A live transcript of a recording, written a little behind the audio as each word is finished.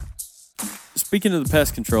Speaking of the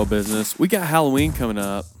pest control business, we got Halloween coming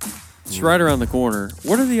up. It's right around the corner.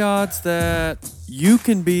 What are the odds that you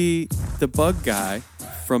can be the bug guy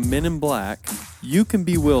from Men in Black, you can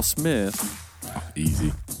be Will Smith,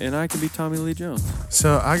 Easy. and I can be Tommy Lee Jones?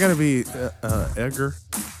 So I gotta be Edgar.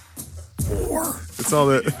 Or It's all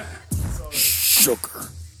that. Sugar.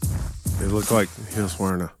 It looked like he was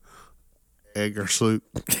wearing a Edgar suit.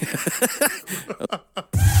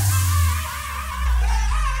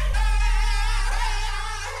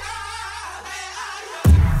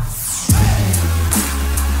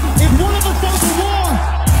 If one of us goes to war,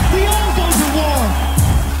 we all go to war.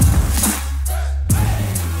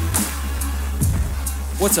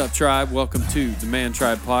 What's up, Tribe? Welcome to the Man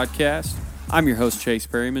Tribe Podcast. I'm your host, Chase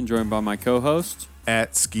Perryman, joined by my co-hosts.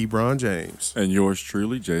 At Skibron James. And yours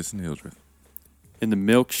truly, Jason Hildreth. In the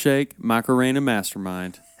Milkshake Macarena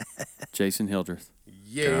Mastermind, Jason Hildreth.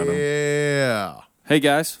 Yeah. Hey,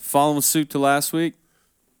 guys, following suit to last week,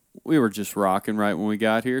 we were just rocking right when we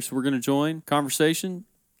got here, so we're going to join conversation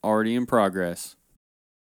already in progress.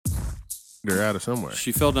 They're out of somewhere.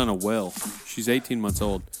 She fell down a well. She's 18 months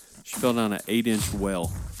old. She fell down an 8-inch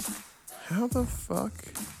well. How the fuck?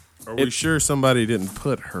 Are we sure somebody didn't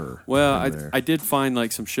put her? Well, in there? I did find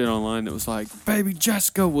like some shit online that was like, baby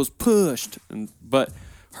Jessica was pushed. But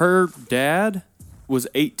her dad was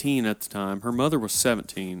 18 at the time. Her mother was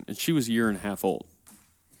 17, and she was a year and a half old.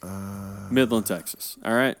 Midland, Texas.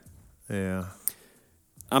 All right? Yeah.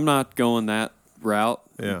 I'm not going that route,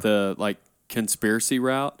 the like conspiracy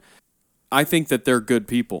route. I think that they're good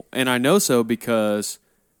people. And I know so because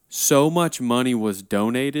so much money was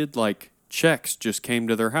donated, like checks just came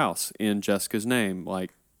to their house in Jessica's name,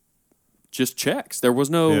 like just checks. There was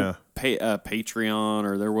no Patreon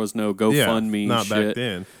or there was no GoFundMe not shit. back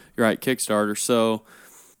then. You're right, Kickstarter. So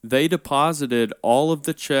they deposited all of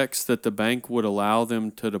the checks that the bank would allow them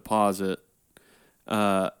to deposit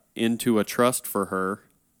into a trust for her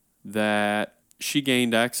that she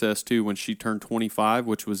gained access to when she turned 25,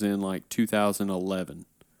 which was in like 2011.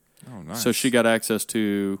 Oh, nice. So she got access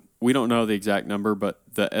to, we don't know the exact number, but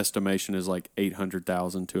the estimation is like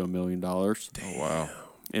 $800,000 to $1 million. Oh, wow.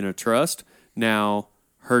 In a trust. Now,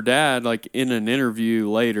 her dad, like in an interview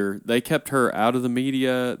later, they kept her out of the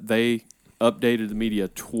media. They updated the media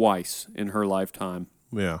twice in her lifetime.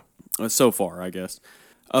 Yeah. So far, I guess.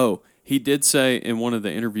 Oh, he did say in one of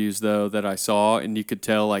the interviews, though, that I saw, and you could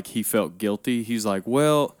tell like he felt guilty. He's like,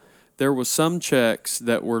 well, there was some checks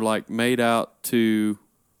that were like made out to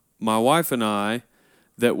my wife and I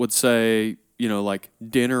that would say, you know, like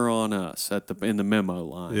dinner on us in the memo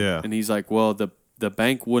line. Yeah. And he's like, well, the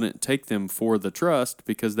bank wouldn't take them for the trust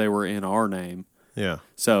because they were in our name. Yeah.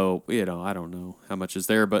 So, you know, I don't know how much is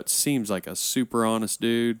there, but seems like a super honest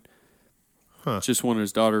dude. Just wanted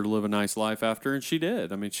his daughter to live a nice life after, and she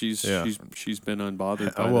did. I mean, she's been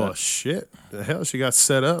unbothered by Well, that. shit. The hell, she got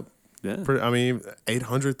set up. Yeah.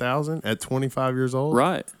 $800,000 at 25 years old.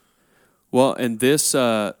 Right. Well, and this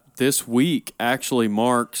week actually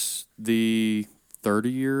marks the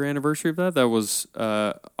 30-year anniversary of that. That was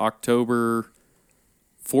October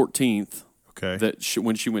 14th. Okay. That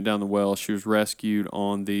when she went down the well, she was rescued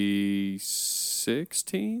on the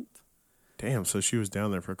 16th. Damn. So she was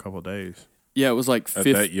down there for a couple of days. Yeah, it was like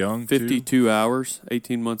that young, 52 hours,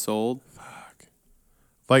 18 months old. Fuck.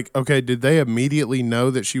 Like, okay, did they immediately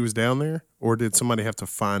know that she was down there, or did somebody have to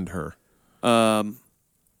find her? I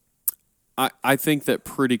think that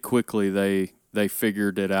pretty quickly they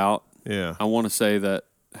figured it out. Yeah. I want to say that,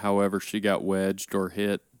 however she got wedged or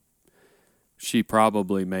hit, she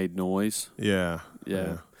probably made noise. Yeah.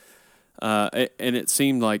 Yeah. And it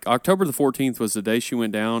seemed like October the 14th was the day she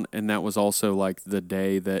went down, and that was also like the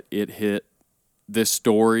day that it hit this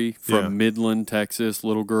story from Midland, Texas,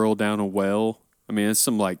 little girl down a well. I mean, it's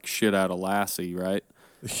some like shit out of Lassie, right?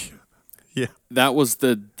 Yeah. That was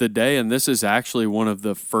the day, and this is actually one of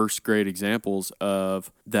the first great examples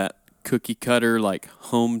of that cookie cutter, like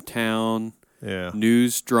hometown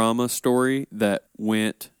news drama story that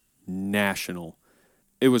went national.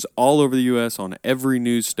 It was all over the U.S. on every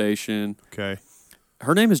news station. Okay.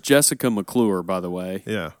 Her name is Jessica McClure, by the way.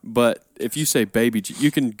 Yeah. But if you say you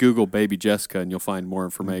can Google baby Jessica and you'll find more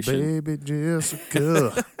information. Baby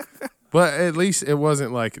Jessica. But at least it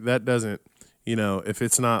wasn't like, that doesn't, you know, if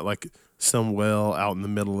it's not like some well out in the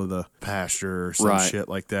middle of the pasture or some shit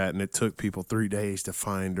like that, and it took people 3 days to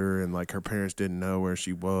find her, and like her parents didn't know where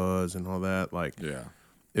she was and all that. Like,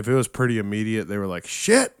 if it was pretty immediate, they were like,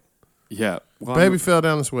 shit. Yeah. Well, Baby fell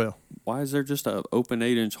down this well. Why is there just an open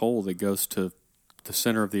 8-inch hole that goes to the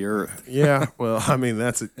center of the earth? Yeah. Well, I mean,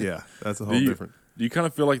 that's a whole different. Do you kind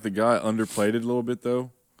of feel like the guy underplayed it a little bit,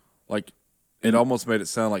 though? Like, It almost made it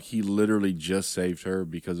sound like he literally just saved her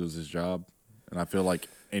because it was his job. And I feel like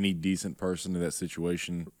any decent person in that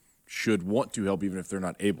situation should want to help even if they're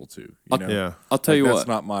not able to. You know? Yeah. I'll tell you that's what. That's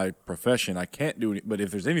not my profession. I can't do it. But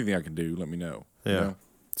if there's anything I can do, let me know. Yeah. You know?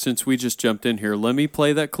 Since we just jumped in here, let me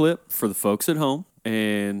play that clip for the folks at home,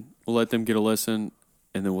 and we'll let them get a listen,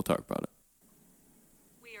 and then we'll talk about it.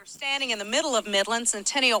 We're standing in the middle of Midland,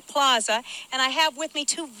 Centennial Plaza, and I have with me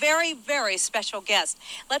two very, very special guests.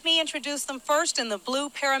 Let me introduce them first in the blue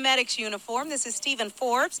paramedics uniform. This is Stephen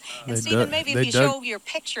Forbes. And Stephen, maybe if you show your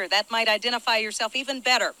picture, that might identify yourself even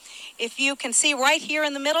better. If you can see right here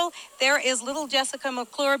in the middle, there is little Jessica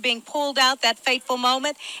McClure being pulled out, that fateful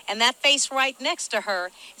moment, and that face right next to her,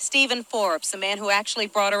 Stephen Forbes, the man who actually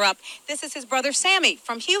brought her up. This is his brother Sammy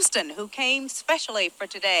from Houston, who came specially for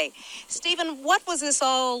today. Stephen, what was this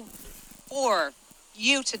all for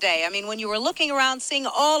you today? I mean, when you were looking around, seeing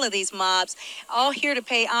all of these mobs, all here to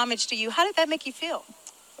pay homage to you, how did that make you feel?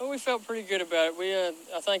 Well, we felt pretty good about it.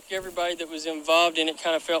 I think everybody that was involved in it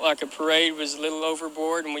kind of felt like a parade was a little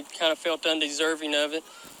overboard, and we kind of felt undeserving of it.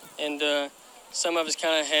 And some of us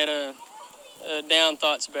kind of had down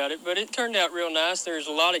thoughts about it, but it turned out real nice. There's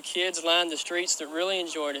a lot of kids lined the streets that really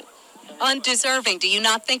enjoyed it. Undeserving. Do you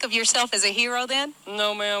not think of yourself as a hero then?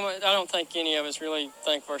 No, ma'am. I don't think any of us really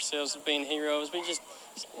think of ourselves as being heroes. We just,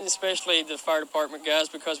 especially the fire department guys,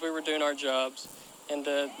 because we were doing our jobs. And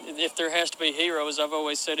if there has to be heroes, I've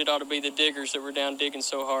always said it ought to be the diggers that were down digging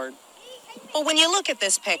so hard. Well, when you look at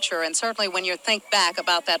this picture, and certainly when you think back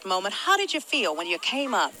about that moment, how did you feel when you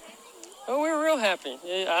came up? Oh, we were real happy.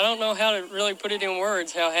 I don't know how to really put it in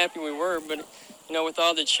words, how happy we were, but you know, with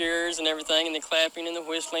all the cheers and everything and the clapping and the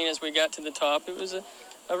whistling as we got to the top, it was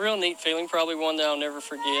a real neat feeling, probably one that I'll never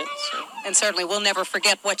forget. So. And certainly we'll never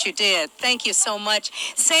forget what you did. Thank you so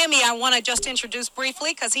much. Sammy, I want to just introduce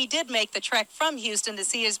briefly, because he did make the trek from Houston to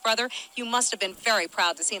see his brother. You must have been very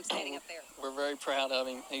proud to see him standing up there. We're very proud of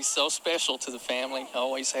him. He's so special to the family,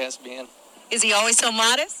 always has been. Is he always so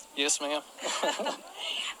modest? Yes, ma'am.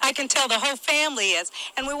 I can tell the whole family is.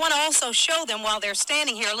 And we want to also show them while they're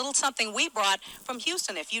standing here a little something we brought from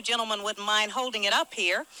Houston, if you gentlemen wouldn't mind holding it up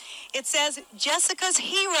here. It says, Jessica's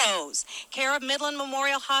Heroes, care of Midland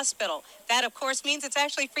Memorial Hospital. That, of course, means it's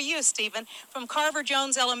actually for you, Stephen, from Carver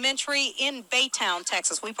Jones Elementary in Baytown,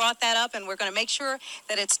 Texas. We brought that up, and we're going to make sure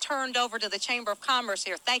that it's turned over to the Chamber of Commerce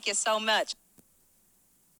here. Thank you so much.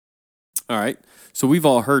 All right. So we've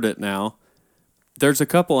all heard it now. There's a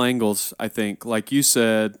couple angles, I think. Like you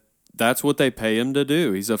said, that's what they pay him to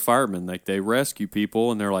do. He's a fireman. Like, they rescue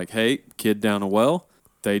people, and they're like, hey, kid down a well.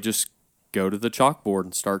 They just go to the chalkboard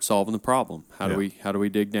and start solving the problem. How do we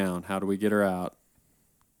dig down? How do we get her out?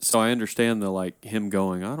 So I understand him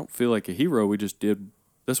going, I don't feel like a hero. We just did.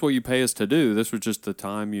 That's what you pay us to do. This was just the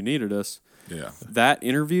time you needed us. Yeah. That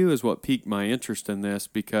interview is what piqued my interest in this,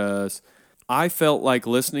 because I felt like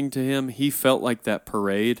listening to him, he felt like that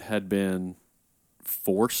parade had been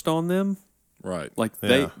forced on them. Right. Like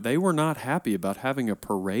they were not happy about having a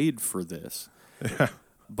parade for this. Yeah.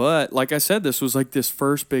 But like I said, this was like this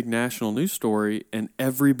first big national news story, and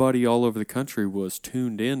everybody all over the country was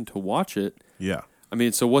tuned in to watch it. Yeah. I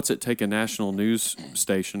mean, so what's it take a national news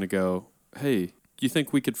station to go, hey, do you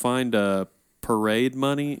think we could find parade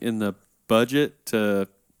money in the budget to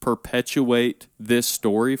perpetuate this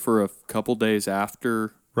story for a couple days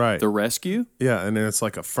after the rescue? Yeah, and then it's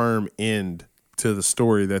like a firm end to the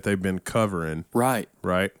story that they've been covering. Right.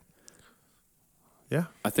 Right. Yeah.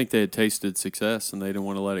 I think they had tasted success and they didn't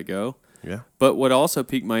want to let it go. Yeah. But what also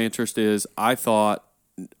piqued my interest is I thought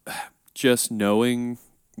just knowing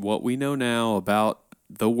what we know now about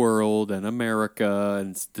the world and America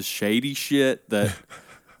and the shady shit that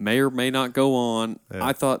may or may not go on,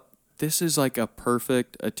 I thought this is like a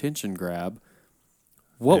perfect attention grab.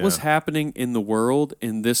 What was happening in the world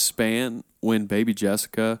in this span when baby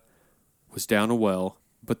Jessica was down a well,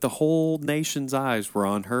 but the whole nation's eyes were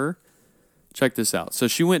on her? Check this out. So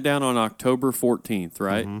she went down on October 14th,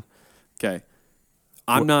 right? Mm-hmm. Okay.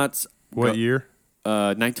 What year?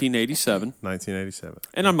 1987. 1987.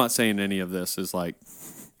 And I'm not saying any of this is like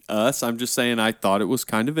us. I'm just saying I thought it was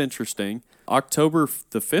kind of interesting. October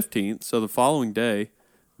the 15th, so the following day,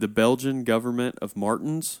 the Belgian government of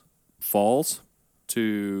Martins falls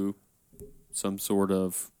to some sort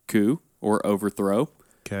of coup or overthrow.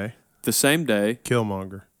 Okay. The same day.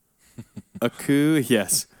 Killmonger. A coup,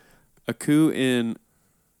 yes. A coup in,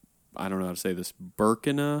 I don't know how to say this,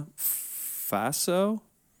 Burkina Faso?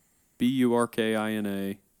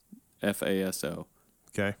 Burkina Faso.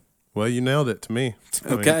 Okay. Well, you nailed it to me.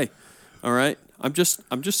 Okay. All right. I'm just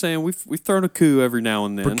saying we've thrown a coup every now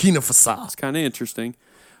and then. Burkina Faso. It's kind of interesting.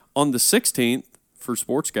 On the 16th, for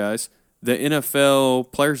sports guys, the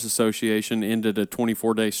NFL Players Association ended a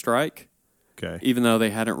 24-day strike. Okay. Even though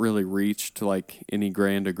they hadn't really reached like any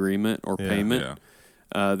grand agreement or payment,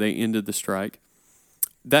 they ended the strike.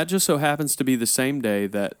 That just so happens to be the same day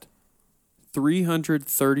that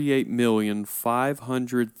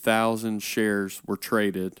 338,500,000 shares were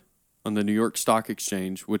traded on the New York Stock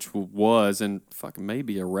Exchange, which was, and fucking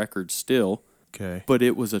maybe a record still, Okay. but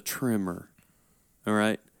it was a tremor. All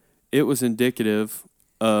right? It was indicative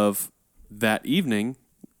of that evening,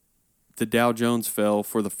 the Dow Jones fell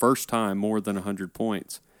for the first time more than 100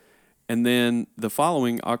 points. And then the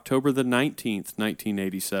following, October the 19th,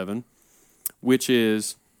 1987, which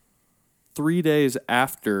is 3 days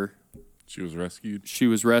after She was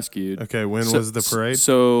rescued. Okay, when was the parade?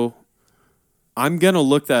 So I'm going to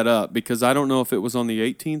look that up because I don't know if it was on the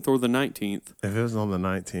 18th or the 19th. If it was on the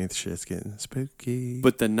 19th, shit's getting spooky.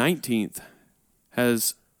 But the 19th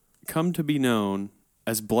has come to be known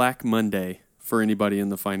as Black Monday for anybody in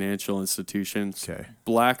the financial institutions. Okay.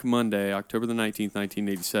 Black Monday, October the 19th,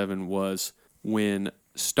 1987, was when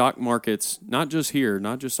stock markets, not just here,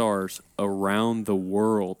 not just ours, around the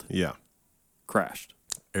world Yeah. crashed.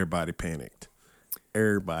 Everybody panicked.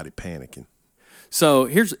 Everybody panicking. So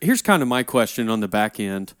here's kind of my question on the back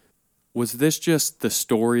end. Was this just the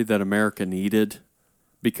story that America needed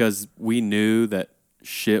because we knew that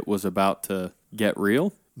shit was about to get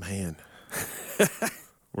real? Man.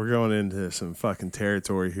 We're going into some fucking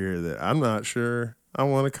territory here that I'm not sure I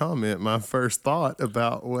want to comment my first thought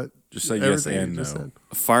about what. Just say yes everything and you just no. said.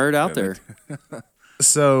 Fire it out there.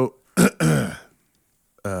 So,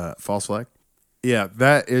 false flag. Yeah,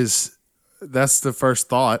 that's the first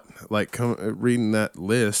thought. Like reading that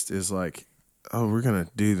list is like, oh, we're gonna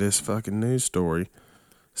do this fucking news story.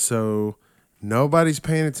 So nobody's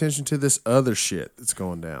paying attention to this other shit that's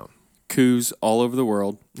going down. Coups all over the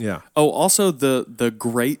world. Yeah. Oh, also the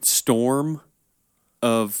Great Storm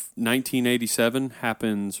of 1987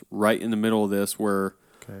 happens right in the middle of this, where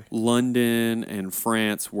London and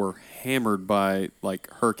France were hammered by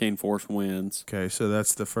like hurricane force winds. Okay, so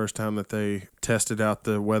that's the first time that they tested out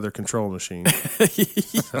the weather control machine.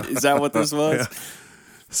 Is that what this was? Yeah.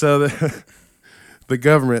 So the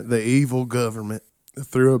government, the evil government,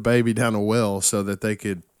 threw a baby down a well so that they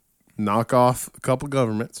could knock off a couple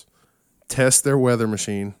governments, test their weather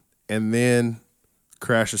machine, and then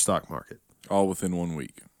crash the stock market. All within 1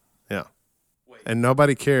 week. Yeah. And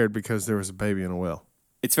nobody cared because there was a baby in a well.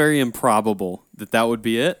 It's very improbable that would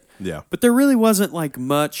be it. Yeah. But there really wasn't like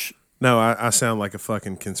much. No, I sound like a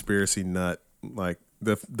fucking conspiracy nut. Like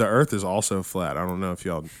the earth is also flat. I don't know if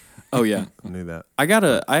y'all Oh yeah. knew that. I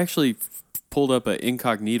actually pulled up an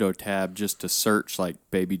incognito tab just to search like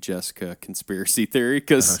Baby Jessica conspiracy theory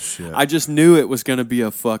because I just knew it was going to be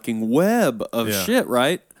a fucking web of shit,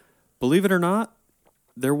 right? Believe it or not,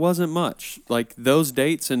 there wasn't much. Like those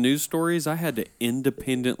dates and news stories, I had to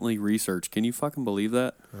independently research. Can you fucking believe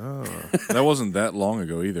that? Oh. That wasn't that long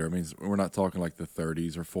ago either. I mean, we're not talking like the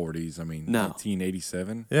 30s or 40s. I mean, No.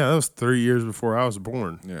 1987. Yeah, that was 3 years before I was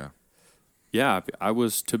born. Yeah. Yeah, I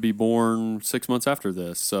was to be born 6 months after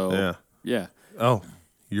this. So yeah. Oh,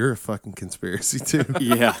 you're a fucking conspiracy too.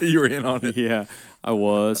 Yeah. You were in on it. Yeah, I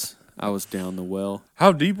was down the well.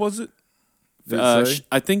 How deep was it? Did it say?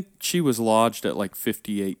 I think she was lodged at like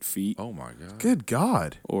 58 feet. Oh my God. Good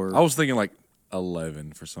God. Or I was thinking like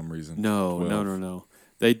 11 for some reason. no. 12.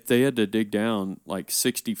 They had to dig down like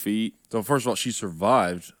 60 feet. So first of all, she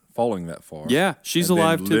survived falling that far. Yeah, she's and then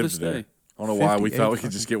alive to lived this there. day. I don't know why we 58 thought we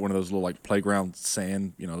could just get one of those little like playground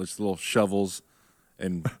sand, just little shovels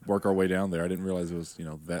and work our way down there. I didn't realize it was,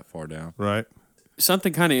 that far down. Right.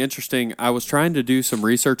 Something kind of interesting. I was trying to do some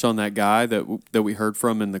research on that guy that we heard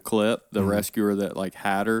from in the clip, the rescuer that like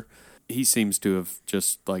had her. He seems to have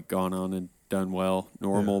just like gone on and done well,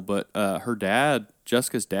 normal. But her dad,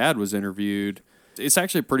 Jessica's dad, was interviewed. It's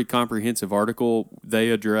actually a pretty comprehensive article. They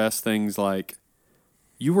address things like,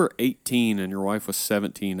 you were 18 and your wife was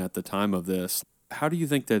 17 at the time of this. How do you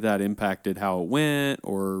think that impacted how it went?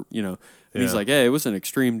 Or, and he's like, hey, it was an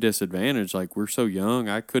extreme disadvantage. Like, we're so young,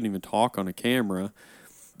 I couldn't even talk on a camera.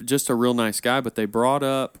 Just a real nice guy. But they brought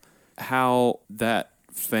up how that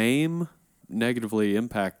fame negatively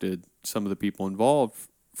impacted some of the people involved.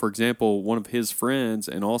 For example, one of his friends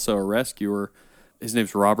and also a rescuer, his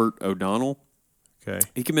name's Robert O'Donnell. Okay.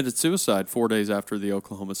 He committed suicide 4 days after the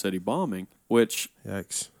Oklahoma City bombing, which,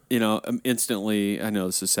 Yikes. instantly, I know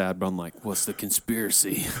this is sad, but I'm like, what's the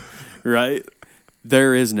conspiracy? Right?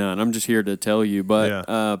 There is none. I'm just here to tell you.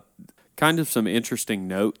 But kind of some interesting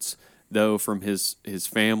notes, though, from his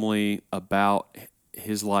family about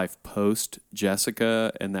his life post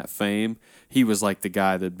Jessica and that fame, he was like the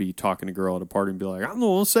guy that'd be talking to a girl at a party and be like, I'm the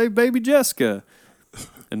one who saved baby Jessica.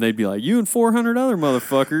 And they'd be like, you and 400 other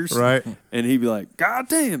motherfuckers. Right. And he'd be like, God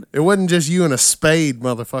damn it. It wasn't just you and a spade,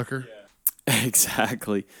 motherfucker. Yeah.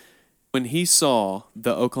 Exactly. When he saw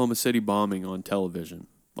the Oklahoma City bombing on television,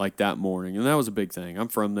 like that morning, and that was a big thing. I'm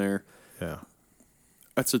from there. Yeah.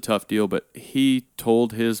 That's a tough deal, but he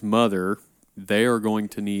told his mother they are going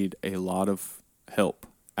to need a lot of help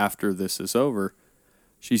after this is over.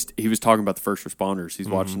 He was talking about the first responders. He's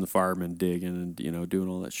watching the firemen digging and, doing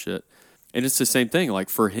all that shit. And it's the same thing. Like,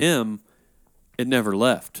 for him, it never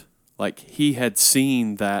left. Like, he had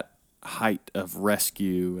seen that height of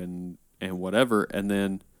rescue and whatever, and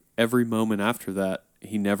then every moment after that,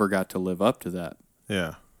 he never got to live up to that.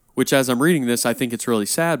 Yeah. Which, as I'm reading this, I think it's really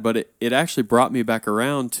sad, but it actually brought me back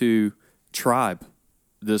around to Tribe,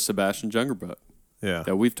 the Sebastian Junger book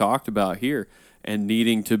that we've talked about here, and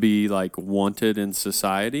needing to be, like, wanted in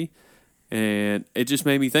society. And it just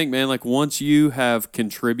made me think, man, like, once you have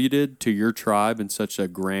contributed to your tribe in such a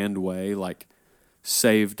grand way, like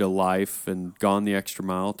saved a life and gone the extra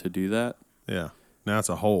mile to do that. Yeah. Now it's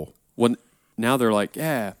a hole. Now they're like,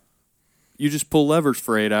 yeah, you just pull levers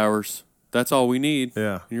for 8 hours. That's all we need.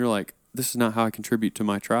 Yeah. And you're like, this is not how I contribute to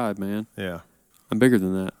my tribe, man. Yeah. I'm bigger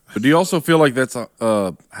than that. But do you also feel like that's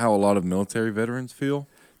how a lot of military veterans feel?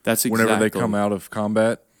 That's exactly. Whenever they come out of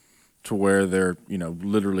combat, to where they're,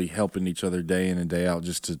 literally helping each other day in and day out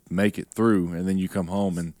just to make it through. And then you come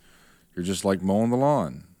home and you're just like mowing the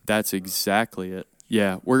lawn. That's exactly it.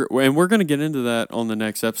 Yeah. We're going to get into that on the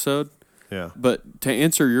next episode. Yeah. But to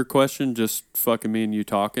answer your question, just fucking me and you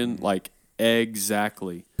talking, like,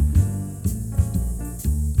 exactly.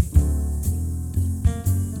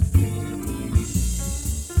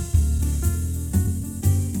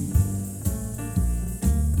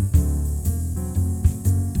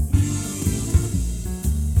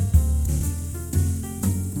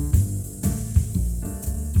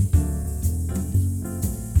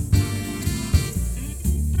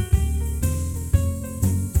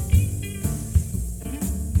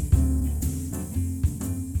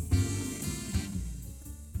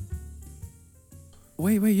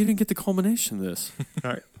 Wait, you didn't get the culmination of this.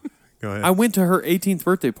 All right. Go ahead. I went to her 18th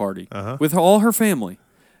birthday party with all her family.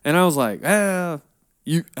 And I was like, have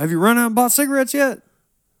you run out and bought cigarettes yet?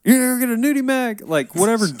 You never get a nudie mag? Like,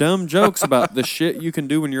 whatever dumb jokes about the shit you can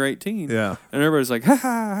do when you're 18. Yeah. And everybody's like, ha,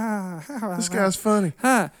 ha, ha, ha. This guy's funny.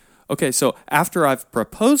 Ha. Okay, so after I've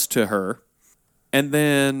proposed to her, and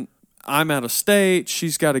then I'm out of state,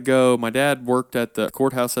 she's got to go. My dad worked at the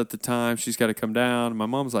courthouse at the time. She's got to come down. And my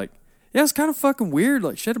mom's like, yeah, it's kind of fucking weird.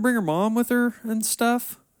 Like, she had to bring her mom with her and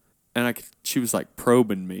stuff. And she was like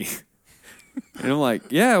probing me. And I'm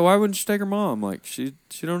like, yeah, why wouldn't she take her mom? Like, she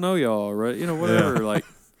don't know y'all, right? Whatever. Yeah. Like,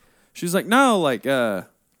 she's like, no, like,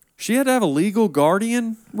 she had to have a legal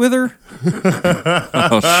guardian with her.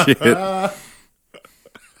 Oh, shit.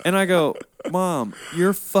 And I go, Mom,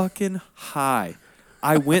 you're fucking high.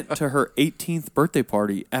 I went to her 18th birthday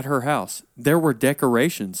party at her house. There were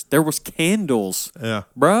decorations. There was candles. Yeah.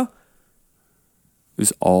 Bruh. It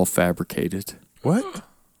was all fabricated. What?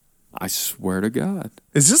 I swear to God.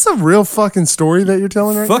 Is this a real fucking story that you're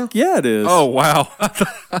telling right now? Fuck yeah, it is. Oh, wow. I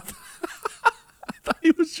thought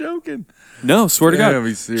he was joking. No, swear to God.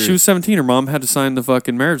 Be serious. She was 17. Her mom had to sign the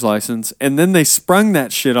fucking marriage license. And then they sprung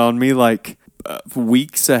that shit on me like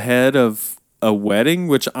weeks ahead of a wedding,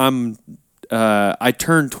 which I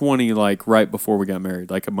turned 20 like right before we got married,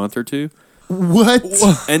 like a month or two. What?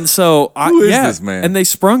 And so Who is this man? And they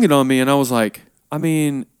sprung it on me, and I was like, I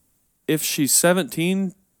mean, if she's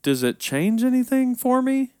 17, does it change anything for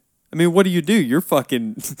me? I mean, what do? You're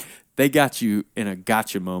fucking. They got you in a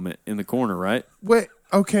gotcha moment in the corner, right? Wait.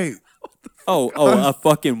 Okay.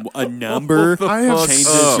 A number I have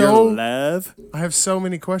changes your love. I have so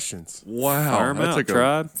many questions. Wow. Fire 'em out,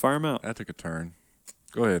 tribe. Fire 'em out. That took a turn.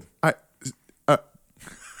 Go ahead.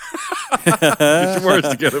 Get your words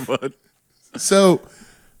together, bud. So,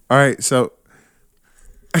 all right. So,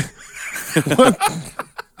 what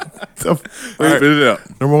the, Spit it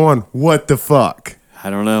out. Number one, what the fuck? I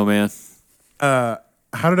don't know, man.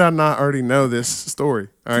 How did I not already know this story?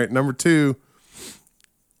 All right. Number two,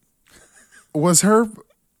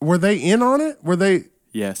 were they in on it? Were they?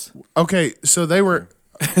 Yes. Okay. So they were.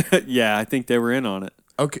 Yeah, I think they were in on it.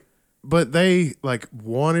 Okay. But they like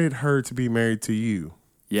wanted her to be married to you.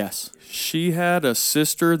 Yes. She had a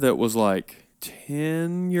sister that was like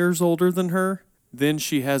 10 years older than her. Then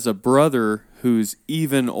she has a brother who's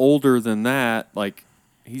even older than that. Like,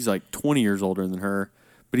 he's like 20 years older than her.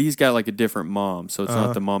 But he's got like a different mom. So it's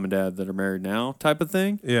not the mom and dad that are married now type of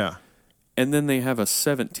thing. Yeah. And then they have a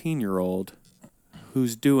 17-year-old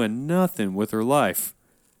who's doing nothing with her life.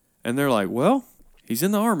 And they're like, well, he's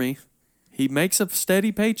in the Army. He makes a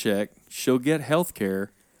steady paycheck. She'll get health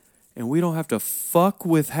care. And we don't have to fuck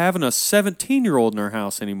with having a 17-year-old in our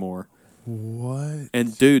house anymore. What?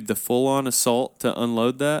 And, dude, the full-on assault to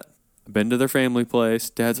unload that, been to their family place.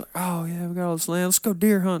 Dad's like, oh, yeah, we got all this land. Let's go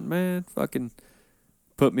deer hunt, man. Fucking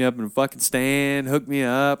put me up in a fucking stand, hook me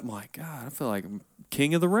up. I'm like, God, I feel like I'm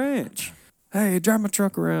king of the ranch. Hey, drive my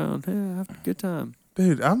truck around. Yeah, have a good time.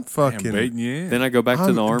 Dude, I'm fucking... Damn, baiting you in. Then I go back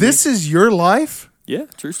to the Army. This is your life? Yeah,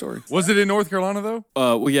 true story. Was it in North Carolina, though?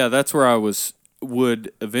 Well, yeah, that's where I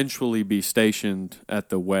would eventually be stationed at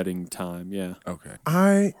the wedding time, yeah. Okay.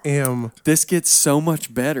 I am... This gets so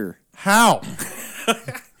much better. How?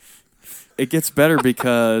 It gets better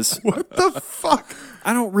because... What the fuck?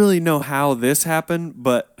 I don't really know how this happened,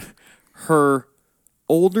 but her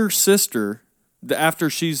older sister, after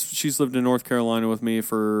she's lived in North Carolina with me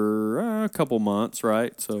for a couple months,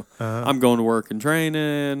 right? So I'm going to work and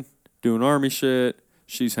training, doing Army shit.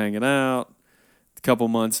 She's hanging out. A couple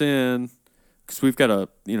months in, because we've got a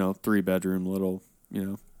 3-bedroom little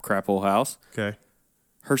crap hole house. Okay.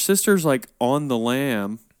 Her sister's like on the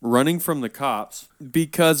lam, running from the cops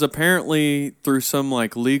because apparently through some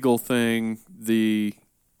like legal thing, the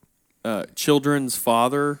children's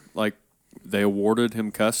father, like, they awarded him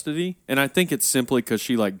custody, and I think it's simply because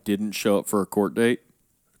she like didn't show up for a court date.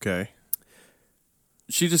 Okay.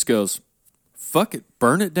 She just goes, fuck it,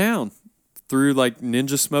 burn it down, through like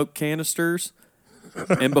Ninja smoke canisters.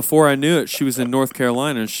 And before I knew it, she was in North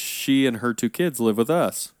Carolina. She and her 2 kids live with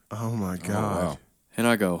us. Oh my God. Oh, wow. And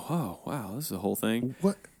I go, oh wow, this is a whole thing.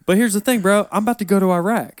 What? But here's the thing, bro. I'm about to go to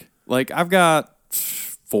Iraq. Like, I've got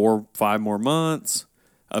 4-5 more months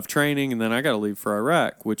of training, and then I got to leave for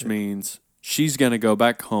Iraq, which means she's going to go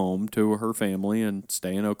back home to her family and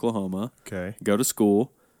stay in Oklahoma. Okay. Go to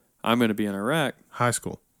school. I'm going to be in Iraq. High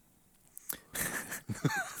school.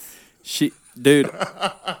 Dude,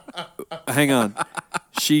 hang on.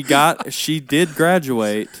 She did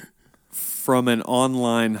graduate from an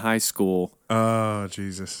online high school. Oh,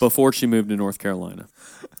 Jesus. Before she moved to North Carolina.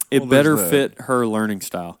 It better fit her learning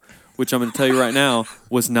style, which I'm going to tell you right now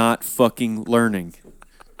was not fucking learning.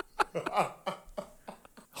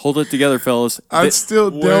 Hold it together, fellas. I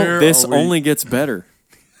still don't. This only gets better.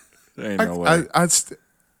 There ain't no way.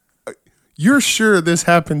 You're sure this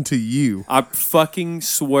happened to you? I fucking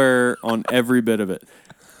swear on every bit of it.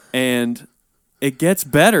 And it gets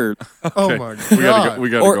better. Oh my God. We gotta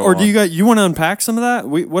go Or do on. you want to unpack some of that?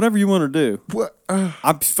 Whatever you want to do. What?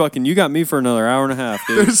 You got me for another hour and a half,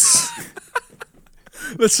 dude.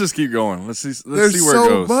 Let's just keep going. Let's see where There's it so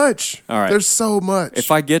goes. much. All right. There's so much. If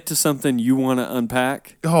I get to something you want to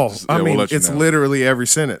unpack, I we'll mean, let you it's know. literally every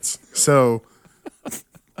sentence. So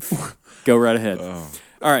go right ahead. All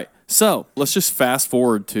right. So let's just fast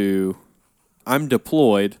forward to I'm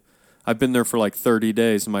deployed. I've been there for like 30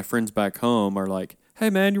 days, and my friends back home are like, hey,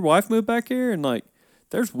 man, your wife moved back here? And like,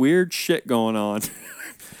 there's weird shit going on.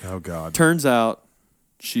 oh God. Turns out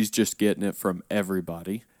she's just getting it from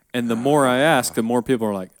everybody. And the more I ask, the more people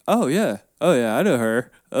are like, oh, yeah, I know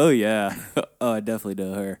her. Oh, yeah. Oh, I definitely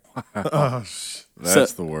know her.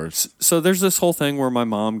 That's the worst. So there's this whole thing where my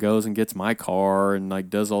mom goes and gets my car and like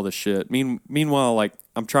does all this shit. Meanwhile, like,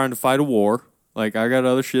 I'm trying to fight a war. Like, I got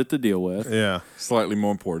other shit to deal with. Yeah. Slightly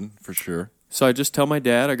more important, for sure. So I just tell my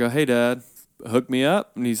dad, I go, hey, Dad, hook me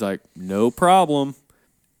up. And he's like, no problem.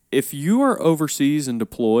 If you are overseas and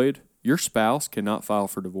deployed, your spouse cannot file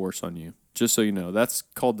for divorce on you. Just so you know, that's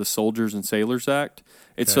called the Soldiers and Sailors Act.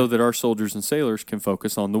 It's so that our soldiers and sailors can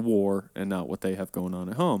focus on the war and not what they have going on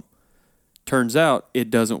at home. Turns out it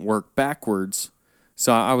doesn't work backwards.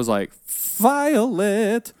 So I was like, file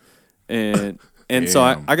it. And so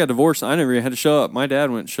I got divorced. I never even had to show up. My dad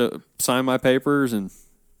went and signed my papers. And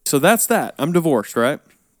so that's that. I'm divorced, right?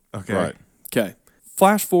 Okay. Right. Okay.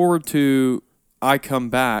 Flash forward to I come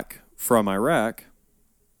back from Iraq.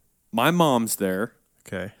 My mom's there.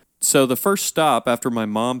 Okay. So the first stop after my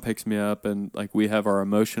mom picks me up and like we have our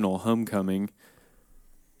emotional homecoming,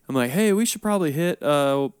 I'm like, hey, we should probably hit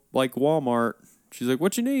like Walmart. She's like,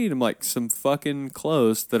 what you need? I'm like, some fucking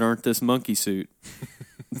clothes that aren't this monkey suit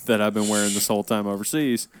that I've been wearing this whole time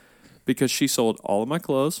overseas, because she sold all of my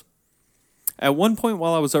clothes. At one point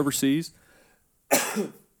while I was overseas,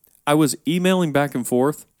 I was emailing back and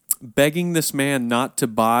forth, begging this man not to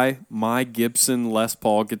buy my Gibson Les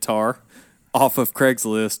Paul guitar off of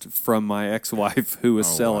Craigslist from my ex-wife, who was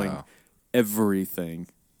selling everything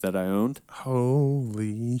that I owned.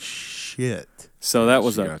 Holy shit. So that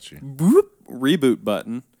was a got you. boop, reboot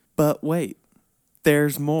button. But wait,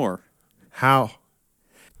 there's more. How?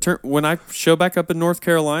 when I show back up in North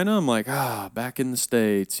Carolina, I'm like, back in the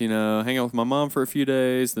States, hang out with my mom for a few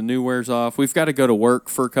days. The new wears off. We've got to go to work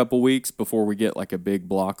for a couple weeks before we get like a big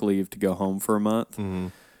block leave to go home for a month.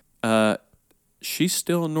 Mm-hmm. She's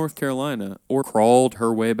still in North Carolina, or crawled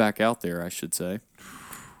her way back out there, I should say.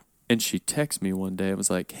 And she texted me one day and was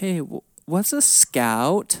like, hey, what's a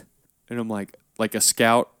scout? And I'm like a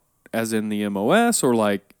scout as in the MOS, or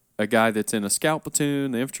like a guy that's in a scout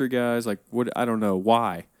platoon, the infantry guys, like what? I don't know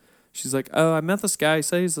why. She's like, oh, I met this guy. He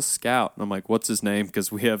said he's a scout. And I'm like, what's his name?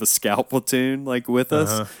 Because we have a scout platoon like with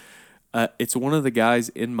us. It's one of the guys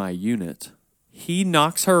in my unit. He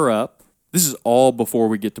knocks her up. This is all before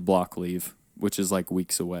we get to block leave, which is like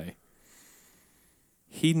weeks away.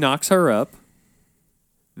 He knocks her up.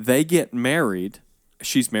 They get married.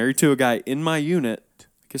 She's married to a guy in my unit. I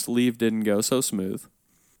guess leave didn't go so smooth.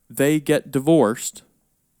 They get divorced.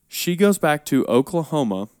 She goes back to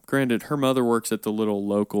Oklahoma. Granted, her mother works at the little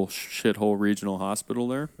local shithole regional hospital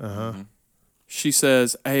there. She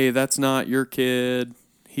says, hey, that's not your kid.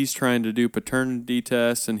 He's trying to do paternity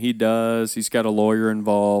tests, and he does. He's got a lawyer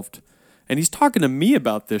involved. And he's talking to me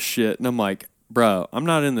about this shit. And I'm like, bro, I'm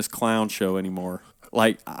not in this clown show anymore.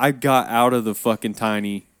 Like, I got out of the fucking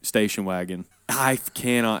tiny station wagon. I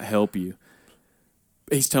cannot help you.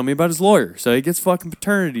 He's telling me about his lawyer. So he gets fucking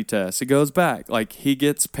paternity tests. It goes back. Like, he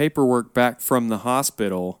gets paperwork back from the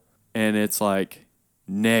hospital, and it's like,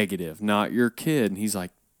 negative, not your kid. And he's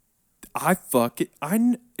like, it's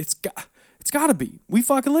got to be. We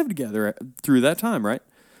fucking lived together through that time, right?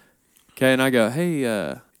 Okay, and I go, hey,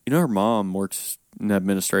 her mom works in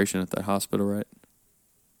administration at that hospital, right?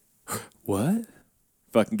 What?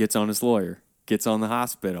 Fucking gets on his lawyer. Gets on the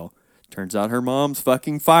hospital. Turns out her mom's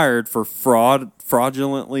fucking fired for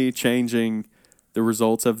fraudulently changing the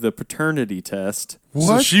results of the paternity test. What?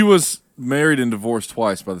 So she was married and divorced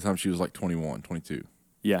twice by the time she was like 21, 22.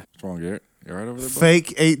 Yeah. What's wrong, Garrett? You all right over there, bud? Fake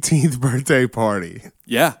 18th birthday party.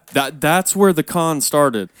 Yeah. That's where the con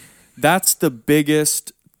started. That's the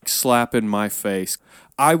biggest slap in my face.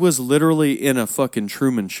 I was literally in a fucking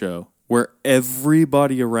Truman Show where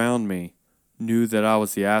everybody around me knew that I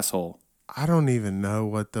was the asshole. I don't even know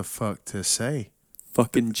what the fuck to say.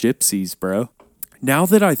 Fucking gypsies, bro. Now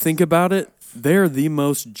that I think about it, they're the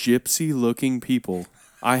most gypsy-looking people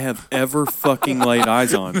I have ever fucking laid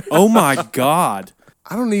eyes on. Oh, my God.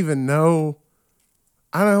 I don't even know.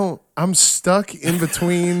 I'm stuck in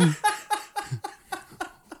between.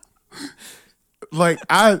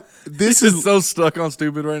 This is so stuck on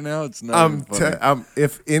stupid right now. It's not funny.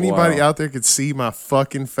 If anybody out there could see my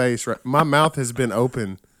fucking face, right, my mouth has been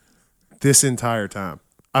open this entire time.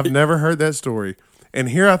 I've never heard that story. And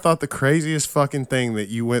here I thought the craziest fucking thing that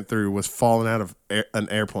you went through was falling out of an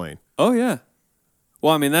airplane. Oh, yeah.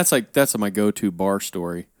 Well, I mean, that's my go-to bar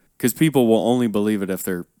story. Because people will only believe it if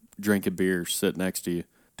they're drinking beer sitting next to you.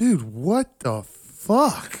 Dude, what the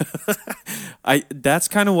fuck? That's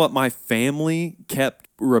kind of what my family kept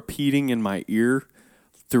repeating in my ear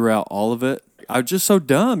throughout all of it. I was just so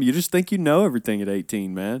dumb. You just think you know everything at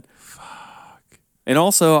 18, man. And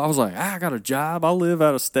also, I was like, I got a job. I live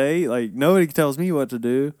out of state. Like, nobody tells me what to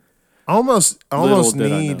do. I almost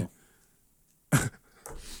need.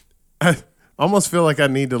 I almost feel like I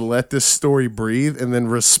need to let this story breathe and then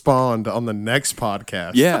respond on the next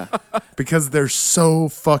podcast. Yeah. Because there's so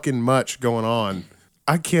fucking much going on.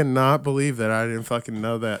 I cannot believe that I didn't fucking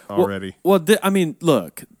know that already. Well, I mean,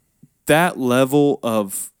 look, that level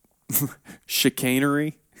of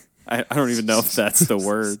chicanery, I don't even know if that's the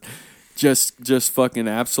word. Just fucking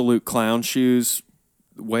absolute clown shoes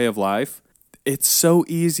way of life. It's so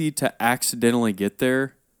easy to accidentally get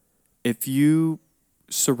there if you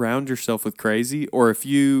surround yourself with crazy, or if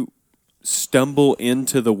you stumble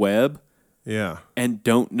into the web and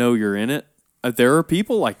don't know you're in it. There are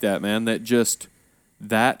people like that, man,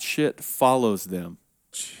 that shit follows them.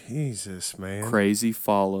 Jesus, man. Crazy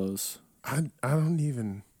follows. I don't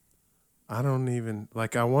even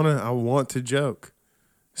like I want to joke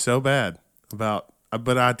so bad about,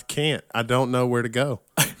 but I can't. I don't know where to go.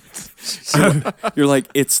 You're like,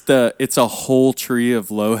 it's a whole tree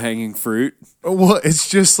of low-hanging fruit. Well, it's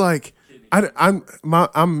just like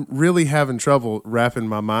I'm really having trouble wrapping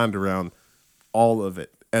my mind around all of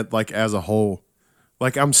it as a whole.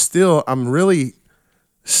 Like I'm really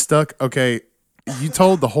stuck. Okay, you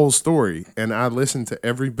told the whole story and I listened to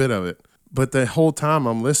every bit of it, but the whole time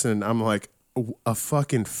I'm listening, I'm like, a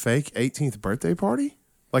fucking fake 18th birthday party?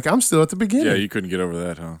 Like I'm still at the beginning. Yeah, you couldn't get over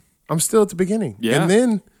that, huh? I'm still at the beginning. Yeah. And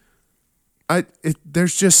then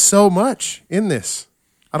there's just so much in this.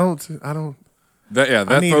 That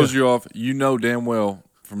throws you off. You know damn well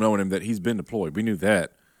from knowing him that he's been deployed. We knew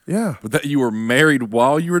that. Yeah. But that you were married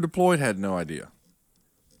while you were deployed, had no idea.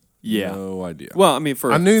 Yeah. No idea. Well, I mean,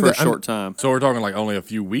 for a short time. So we're talking like only a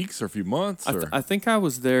few weeks or a few months? I think I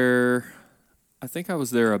was there. I think I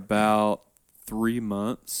was there about 3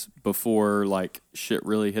 months before like shit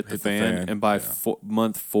really hit the fan. And by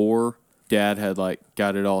month 4, Dad had like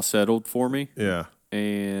got it all settled for me. Yeah.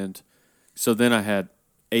 And so then I had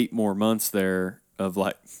 8 more months there of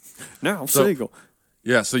like, now I'm single.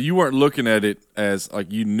 Yeah, so you weren't looking at it as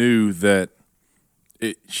like you knew that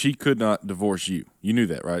she could not divorce you. You knew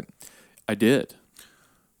that, right? I did.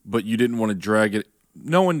 But you didn't want to drag it,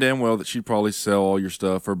 knowing damn well that she'd probably sell all your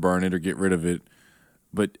stuff or burn it or get rid of it.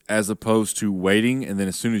 But as opposed to waiting and then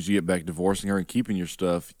as soon as you get back divorcing her and keeping your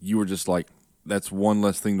stuff, you were just like, that's one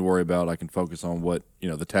less thing to worry about. I can focus on what,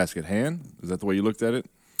 the task at hand. Is that the way you looked at it?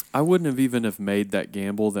 I wouldn't have even have made that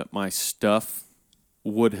gamble that my stuff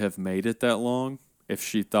would have made it that long if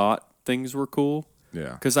she thought things were cool.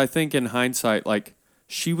 Yeah. Because I think in hindsight, like,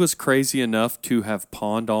 she was crazy enough to have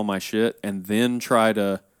pawned all my shit and then try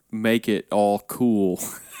to make it all cool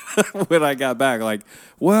when I got back. Like,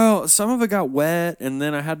 well, some of it got wet and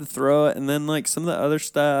then I had to throw it. And then, like, some of the other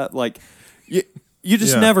stuff, like, you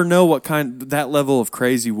just never know what that level of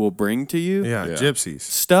crazy will bring to you. Yeah, gypsies.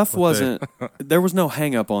 Stuff wasn't, there was no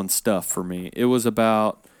hang up on stuff for me. It was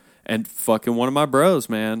about, and fucking one of my bros,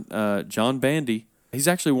 man, John Bandy. He's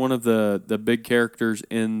actually one of the big characters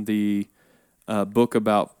in the book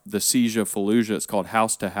about the siege of Fallujah. It's called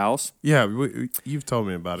House to House. Yeah, you've told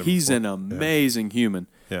me about it. He's before. an amazing human.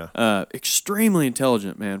 Yeah. Extremely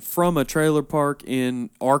intelligent, man. From a trailer park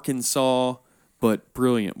in Arkansas, but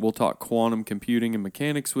brilliant. We'll talk quantum computing and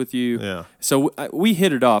mechanics with you. Yeah. So we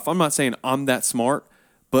hit it off. I'm not saying I'm that smart,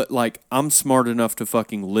 but like I'm smart enough to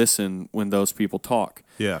fucking listen when those people talk.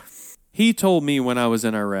 Yeah. He told me when I was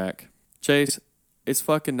in Iraq, Chase, it's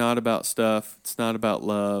fucking not about stuff. It's not about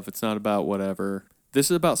love. It's not about whatever.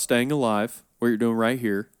 This is about staying alive, what you're doing right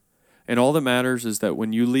here. And all that matters is that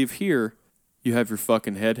when you leave here, you have your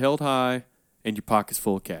fucking head held high and your pockets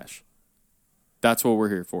full of cash. That's what we're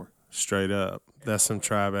here for. Straight up. That's some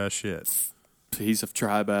tribe ass shit. He's a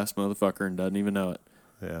tribe ass motherfucker and doesn't even know it.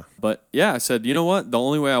 Yeah. But yeah, I said, you know what? The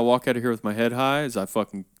only way I walk out of here with my head high is I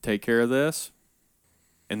fucking take care of this.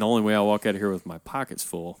 And the only way I walk out of here with my pockets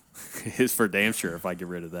full is for damn sure if I get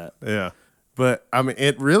rid of that. Yeah. But, I mean,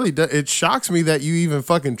 it really does. It shocks me that you even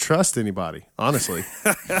fucking trust anybody, honestly.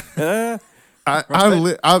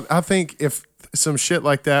 I think if some shit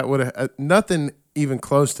like that would have, nothing even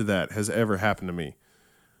close to that has ever happened to me.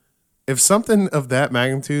 If something of that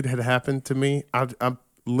magnitude had happened to me, I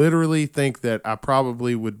literally think that I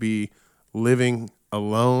probably would be living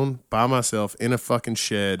alone by myself in a fucking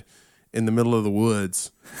shed in the middle of the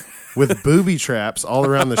woods with booby traps all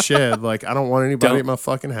around the shed. Like, I don't want anybody at my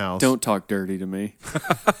fucking house. Don't talk dirty to me.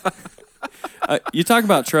 You talk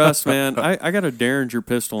about trust, man. I got a Derringer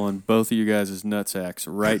pistol on both of you guys' nutsacks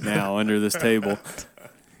right now under this table.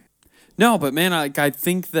 No, but man, I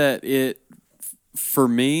think that for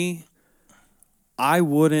me, I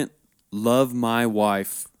wouldn't love my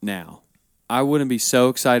wife now. I wouldn't be so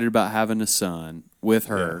excited about having a son with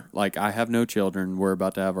her. Yeah. Like, I have no children. We're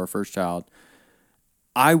about to have our first child.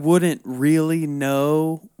 I wouldn't really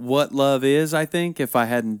know what love is, I think, if I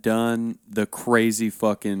hadn't done the crazy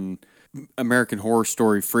fucking American Horror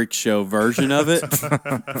Story freak show version of it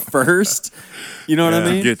first. You know what I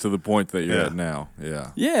mean? Get to the point that you're at now.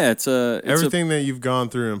 Yeah. Yeah, it's everything that you've gone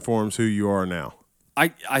through informs who you are now. I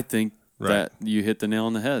think that you hit the nail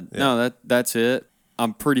on the head. Yeah. No, that's it.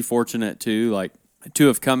 I'm pretty fortunate too, like, to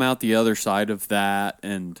have come out the other side of that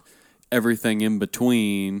and everything in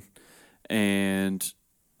between, and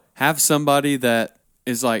have somebody that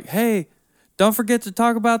is like, hey, don't forget to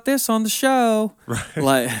talk about this on the show. Right.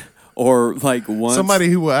 Like, or like once. Somebody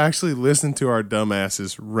who will actually listen to our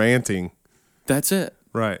dumbasses ranting. That's it.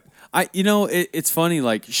 Right. It's funny,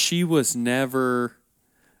 like, she was never,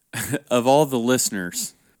 of all the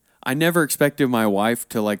listeners, I never expected my wife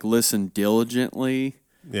to like listen diligently.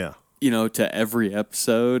 Yeah. To every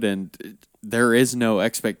episode, and there is no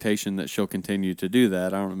expectation that she'll continue to do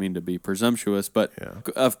that. I don't mean to be presumptuous, but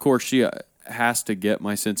of course she has to get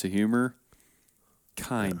my sense of humor.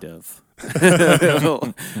 Kind of.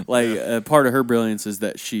 Like, part of her brilliance is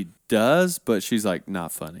that she does, but she's like,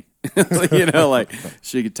 not funny. Like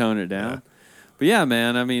she could tone it down. Yeah. But yeah,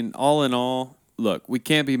 man, I mean, all in all, look, we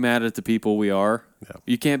can't be mad at the people we are. Yeah.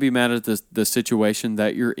 You can't be mad at the situation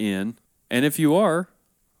that you're in. And if you are,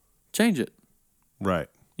 change it. Right.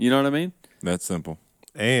 You know what I mean? That's simple.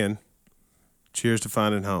 And cheers to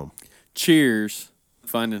finding home. Cheers,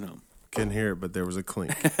 finding home. Couldn't hear it, but there was a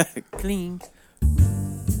clink. Clink.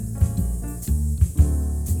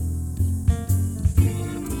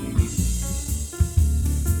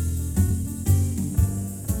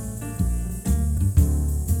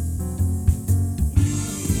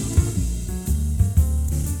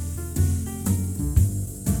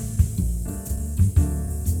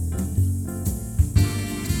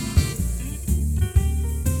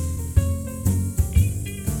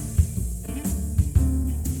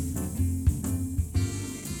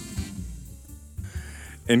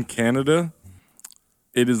 In Canada,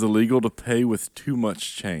 it is illegal to pay with too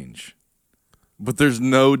much change. But there's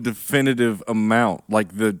no definitive amount.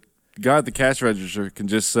 Like the guy at the cash register can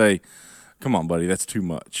just say, come on, buddy, that's too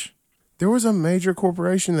much. There was a major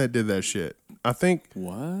corporation that did that shit. I think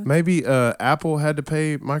maybe Apple had to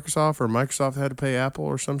pay Microsoft or Microsoft had to pay Apple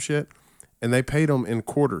or some shit. And they paid them in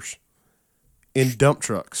quarters in dump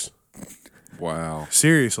trucks. Wow.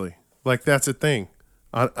 Seriously. Like, that's a thing.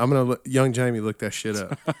 I'm going to young Jamie look that shit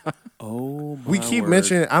up. Oh, my We keep word.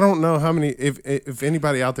 mentioning it. I don't know how many, if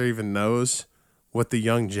anybody out there even knows what the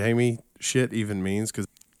young Jamie shit even means, because,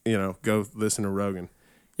 go listen to Rogan.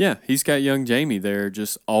 Yeah, he's got young Jamie there,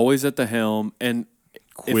 just always at the helm. And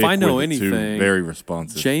Quick if I know with it, too. anything, Very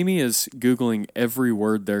responsive. Jamie is Googling every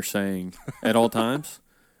word they're saying at all times.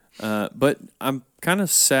 But I'm kind of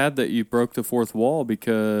sad that you broke the fourth wall,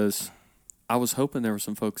 because I was hoping there were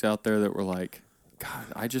some folks out there that were like,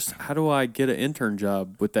 God, how do I get an intern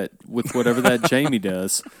job with whatever that Jamie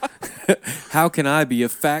does? How can I be a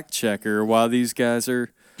fact checker while these guys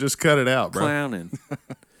are just cut it out, bro? Clowning.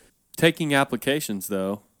 Taking applications,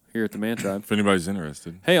 though, here at the Man Tribe. If anybody's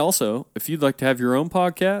interested. Hey, also, if you'd like to have your own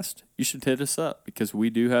podcast, you should hit us up, because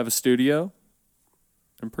we do have a studio.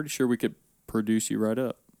 I'm pretty sure we could produce you right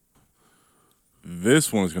up.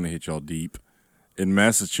 This one is going to hit y'all deep. In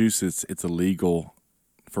Massachusetts, it's illegal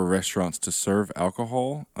for restaurants to serve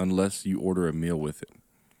alcohol unless you order a meal with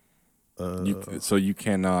it. So you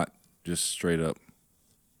cannot just straight up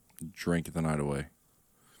drink the night away.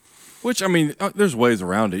 Which, I mean, there's ways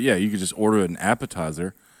around it. Yeah, you could just order an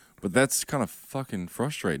appetizer, but that's kind of fucking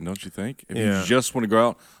frustrating, don't you think? If you just want to go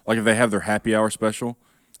out, like if they have their happy hour special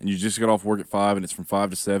and you just got off work at 5 and it's from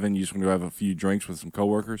 5 to 7, you just want to go have a few drinks with some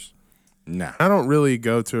coworkers. Nah. I don't really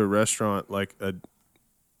go to a restaurant like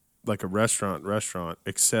a restaurant,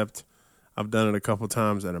 except I've done it a couple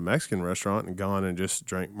times at a Mexican restaurant and gone and just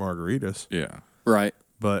drank margaritas. Yeah. Right.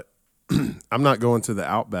 But I'm not going to the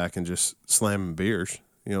Outback and just slamming beers.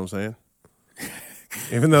 You know what I'm saying?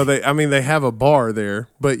 Even though they have a bar there,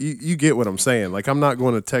 but you get what I'm saying. Like, I'm not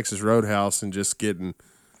going to Texas Roadhouse and just getting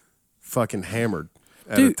fucking hammered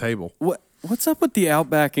at a table. What's up with the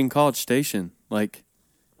Outback in College Station? Like,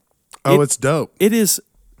 it's dope. It is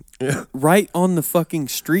right on the fucking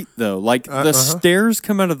street, though. Like, the stairs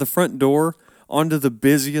come out of the front door onto the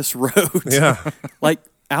busiest road. Yeah. Like,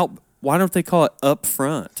 why don't they call it up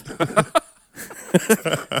front?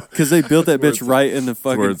 Because they built that bitch right in the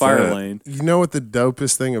fucking fire lane. You know what the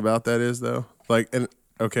dopest thing about that is, though? Like,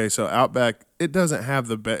 so Outback, it doesn't have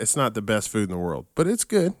the best. It's not the best food in the world, but it's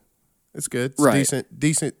good. It's good. It's right.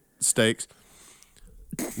 decent steaks.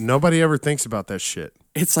 Nobody ever thinks about that shit.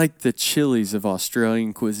 It's like the Chili's of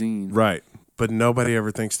Australian cuisine. Right. But nobody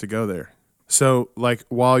ever thinks to go there. So, like,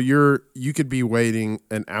 while you could be waiting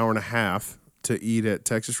an hour and a half to eat at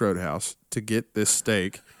Texas Roadhouse to get this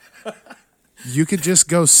steak, you could just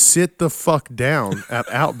go sit the fuck down at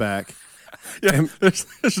Outback. Yeah, there's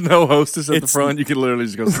no hostess at the front. You can literally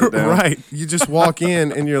just go sit down. Right. You just walk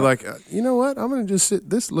in and you're like, you know what? I'm going to just sit.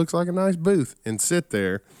 This looks like a nice booth, and sit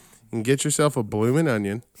there and get yourself a bloomin'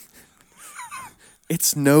 onion.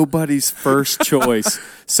 It's nobody's first choice.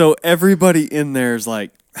 So everybody in there is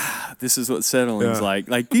like, this is what settling's like.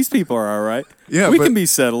 Like, these people are all right. Yeah, we can be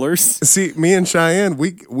settlers. See, me and Cheyenne,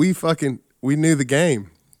 we knew the game.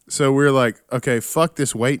 So we were like, okay, fuck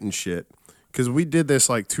this waiting shit. Because we did this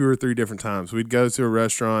like 2 or 3 different times. We'd go to a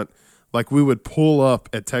restaurant, like we would pull up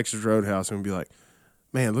at Texas Roadhouse and we'd be like,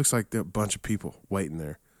 man, it looks like there are a bunch of people waiting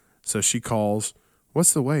there. So she calls,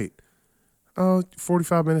 what's the wait? Oh,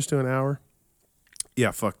 45 minutes to an hour.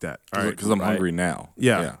 Yeah, fuck that. All right, because I'm hungry now.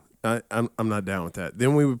 Yeah. I'm not down with that.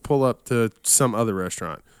 Then we would pull up to some other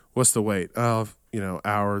restaurant. What's the wait? Oh,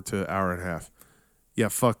 hour to hour and a half. Yeah,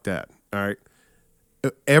 fuck that. All right.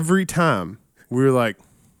 Every time we were like,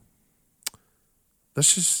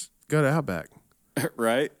 let's just go to Outback.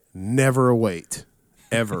 Right? Never a wait.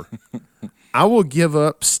 Ever. I will give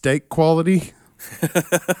up steak quality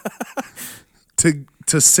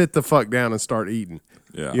to sit the fuck down and start eating.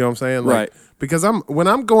 Yeah. You know what I'm saying? Like, right. Because when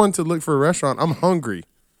I'm going to look for a restaurant, I'm hungry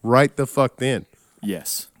right the fuck then.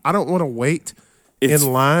 Yes. I don't want to wait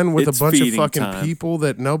in line with a bunch of fucking time. people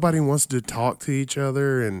that nobody wants to talk to each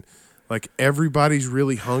other, and like everybody's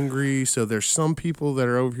really hungry. So there's some people that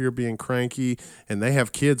are over here being cranky, and they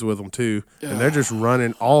have kids with them too, and they're just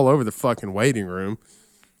running all over the fucking waiting room.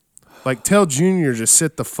 Like, tell Junior to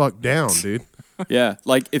sit the fuck down, dude. Yeah,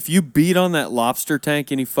 like if you beat on that lobster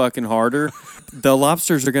tank any fucking harder, the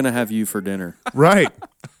lobsters are gonna have you for dinner. Right.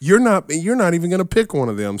 You're not even gonna pick one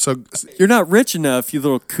of them. So you're not rich enough, you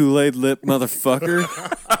little Kool-Aid lip motherfucker.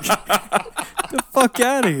 Get the fuck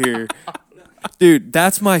out of here. Dude,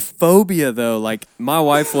 that's my phobia, though. Like, my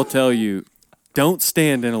wife will tell you, don't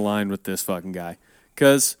stand in a line with this fucking guy.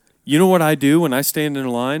 Because you know what I do when I stand in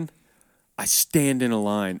a line? I stand in a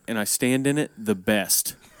line, and I stand in it the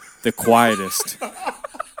best, the quietest.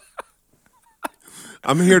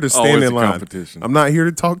 I'm here to stand in line. Competition. I'm not here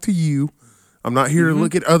to talk to you. I'm not here to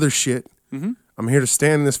look at other shit. Mm-hmm. I'm here to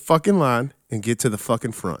stand in this fucking line and get to the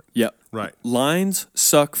fucking front. Yep. Right. Lines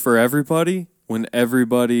suck for everybody when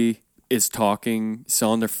everybody is talking, is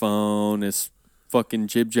on their phone, is fucking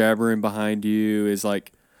jib-jabbering behind you, is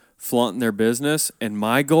like flaunting their business. And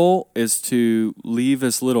my goal is to leave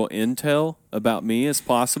as little intel about me as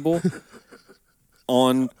possible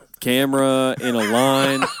on camera, in a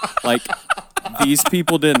line. Like, these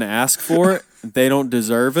people didn't ask for it. They don't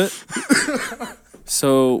deserve it.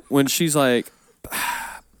 So when she's like,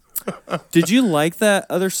 did you like that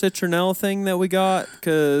other citronelle thing that we got?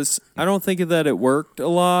 Because I don't think that it worked a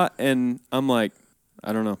lot. And I'm like,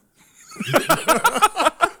 I don't know.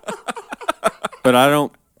 But I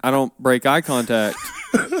don't break eye contact.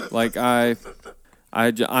 Like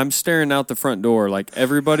I'm staring out the front door. Like,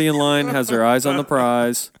 everybody in line has their eyes on the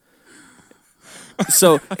prize.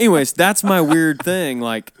 So anyways, that's my weird thing.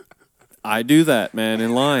 Like, I do that, man,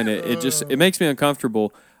 in line. It makes me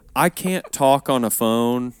uncomfortable. I can't talk on a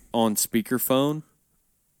phone, on speakerphone,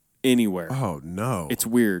 anywhere. Oh, no. It's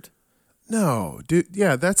weird. No, dude.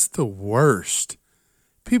 Yeah, that's the worst.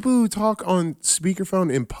 People who talk on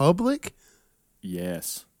speakerphone in public?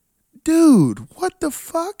 Yes. Dude, what the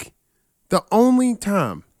fuck? The only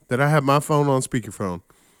time that I have my phone on speakerphone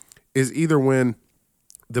is either when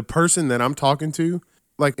the person that I'm talking to,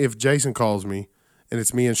 like if Jason calls me and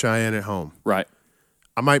it's me and Cheyenne at home. Right.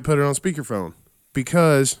 I might put it on speakerphone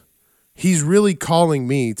because he's really calling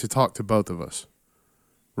me to talk to both of us.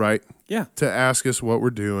 Right? Yeah. To ask us what we're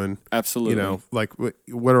doing. Absolutely. You know, like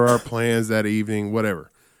what are our plans that evening, whatever.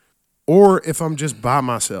 Or if I'm just by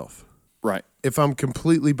myself. Right. If I'm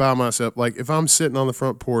completely by myself, like if I'm sitting on the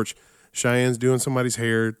front porch, Cheyenne's doing somebody's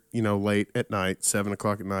hair, you know, late at night, 7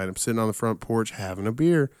 o'clock at night. I'm sitting on the front porch having a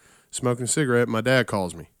beer, smoking a cigarette. My dad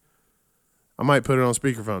calls me. I might put it on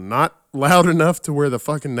speakerphone. Not loud enough to where the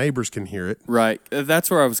fucking neighbors can hear it. Right.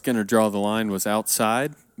 That's where I was going to draw the line, was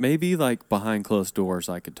outside. Maybe like behind closed doors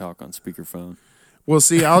I could talk on speakerphone. Well,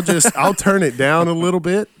 see, I'll turn it down a little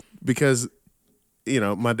bit because, you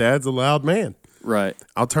know, my dad's a loud man. Right.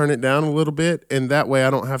 I'll turn it down a little bit, and that way I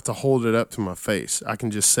don't have to hold it up to my face. I can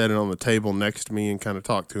just set it on the table next to me and kind of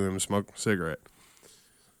talk to him and smoke a cigarette.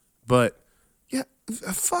 But, yeah,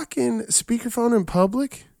 a fucking speakerphone in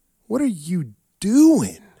public? What are you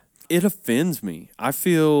doing? It offends me. I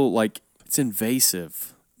feel like it's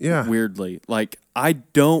invasive. Yeah. Weirdly. Like, I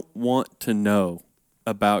don't want to know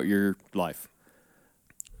about your life.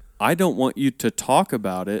 I don't want you to talk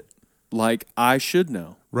about it like I should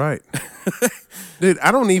know. Right. Dude,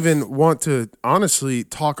 I don't even want to honestly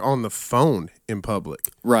talk on the phone in public.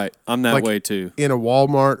 Right. I'm that like way too. In a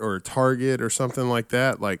Walmart or a Target or something like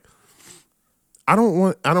that. Like, I don't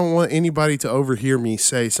want anybody to overhear me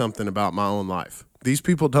say something about my own life. These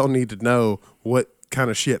people don't need to know what kind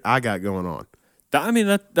of shit I got going on. I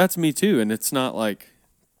mean, that's me too. And it's not like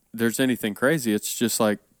there's anything crazy. It's just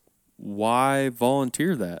like, why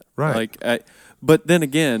volunteer that? Right. Like, but then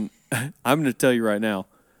again, I'm going to tell you right now,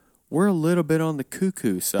 we're a little bit on the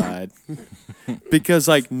cuckoo side because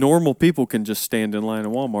like normal people can just stand in line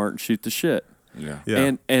at Walmart and shoot the shit. Yeah.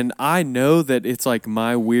 And I know that it's like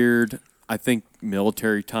my weird, I think,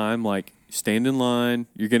 military time. Like, stand in line,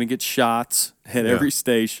 you're going to get shots at every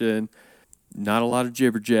station. Not a lot of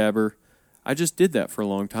jibber jabber. I just did that for a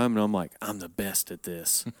long time, and I'm like, I'm the best at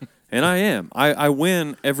this. And I am. I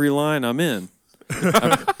win every line I'm in.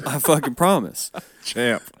 I fucking promise.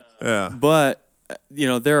 Champ. Yeah. But, you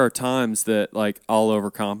know, there are times that, like, I'll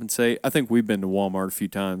overcompensate. I think we've been to Walmart a few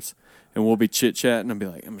times, and we'll be chit-chatting. I'll be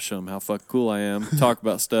like, I'm going to show them how fucking cool I am. Talk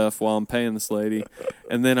about stuff while I'm paying this lady.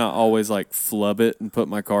 And then I always, like, flub it and put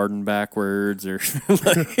my card in backwards. Or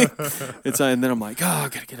and then I'm like, I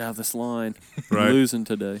got to get out of this line. Right. I'm losing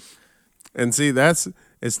today. And see,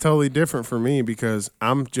 it's totally different for me because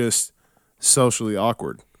I'm just socially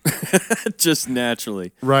awkward. Just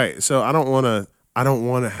naturally. Right. So I don't want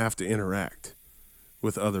to have to interact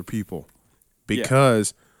with other people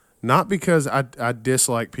because not because I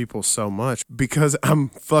dislike people so much, because I'm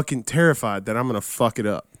fucking terrified that I'm going to fuck it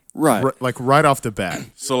up. Right. Like right off the bat.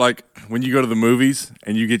 So like when you go to the movies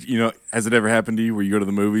and you get, you know, has it ever happened to you where you go to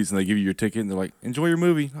the movies and they give you your ticket and they're like, enjoy your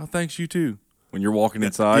movie. Oh, thanks, you too. When you're walking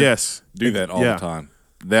inside. Yes. Do that all the time.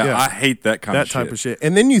 I hate that kind of shit. That type of shit.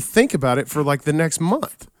 And then you think about it for like the next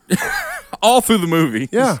month. all through the movie.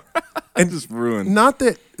 Yeah. And just ruined. Not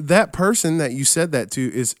that person that you said that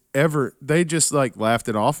to is ever, they just like laughed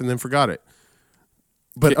it off and then forgot it.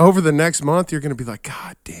 But over the next month, you're going to be like,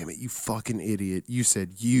 God damn it, you fucking idiot. You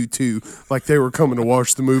said you too. Like they were coming to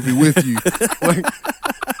watch the movie with you. Like,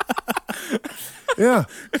 yeah.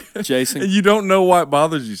 Jason. And you don't know why it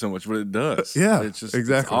bothers you so much, but it does. Yeah, it's just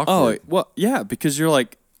exactly. It's awkward. Oh, well, yeah, because you're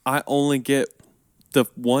like, I only get the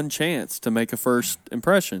one chance to make a first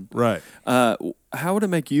impression. Right. How would it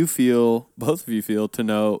make you feel, both of you feel, to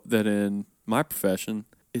know that in my profession,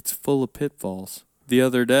 it's full of pitfalls? The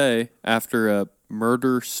other day, after a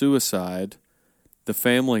murder-suicide, the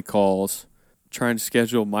family calls trying to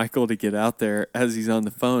schedule Michael to get out there. As he's on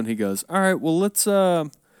the phone, he goes, all right, well, let's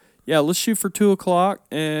shoot for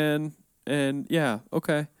 2:00 and yeah,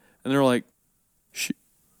 okay. And they're like, shoot?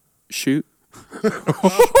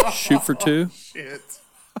 Shoot for 2? Shit.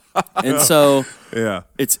 And so Yeah.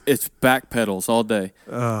 it's back pedals all day.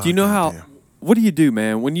 Oh, do you know goddamn. what do you do,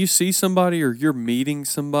 man, when you see somebody or you're meeting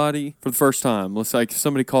somebody for the first time? Let's like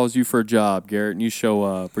somebody calls you for a job, Garrett, and you show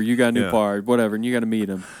up, or you got a new part, whatever, and you got to meet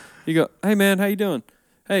them. You go, hey man, how you doing?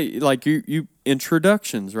 Hey, like you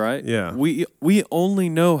introductions, right? Yeah. We only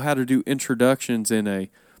know how to do introductions in a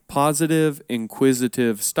positive,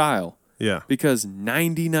 inquisitive style. Yeah. Because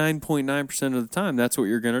 99.9% of the time, that's what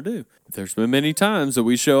you're going to do. There's been many times that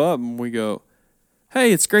we show up and we go,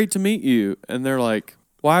 hey, it's great to meet you. And they're like,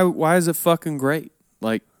 why is it fucking great?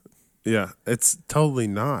 Like, Yeah. It's totally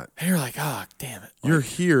not. and you're like, oh, damn it. You're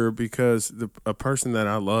here because a person that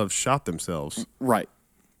I love shot themselves. Right.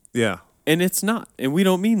 Yeah. And it's not. And we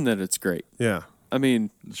don't mean that it's great. Yeah. I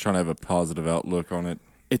mean, Just trying to have a positive outlook on it.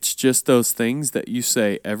 it's just those things that you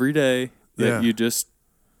say every day that Yeah. you just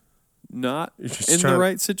not You're just in the trying-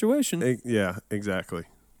 right situation. Yeah, exactly.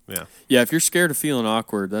 Yeah. Yeah, if you're scared of feeling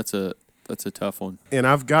awkward, that's a tough one. And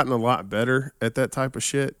I've gotten a lot better at that type of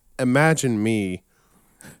shit. Imagine me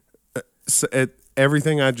at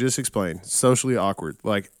everything I just explained, socially awkward.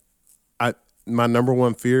 Like, my number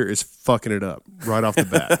one fear is fucking it up right off the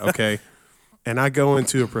bat, okay? And I go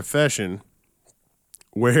into a profession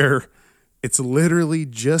where it's literally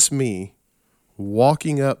just me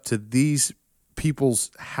walking up to these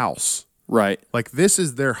people's house. Right. Like, this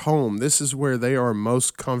is their home. This is where they are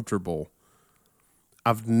most comfortable.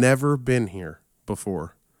 I've never been here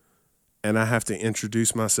before, and I have to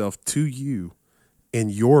introduce myself to you in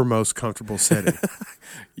your most comfortable setting.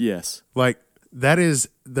 Yes. Like, that is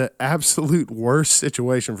the absolute worst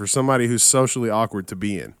situation for somebody who's socially awkward to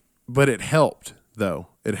be in. But it helped, though.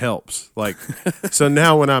 It helps. Like, so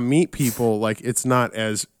now when I meet people, like, it's not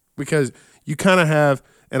as, because you kind of have,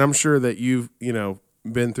 and I'm sure that you've,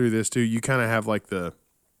 been through this too. You kind of have like the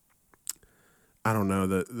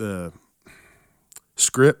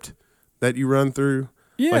script that you run through.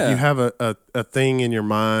 Yeah. Like you have a thing in your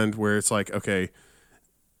mind where it's like, okay,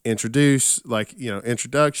 introduce, like,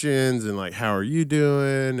 introductions and like, how are you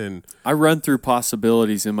doing? And I run through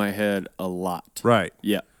possibilities in my head a lot. right.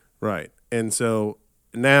 Yeah. Right. And so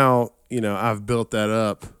now, I've built that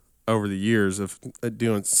up over the years of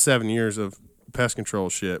doing 7 years of pest control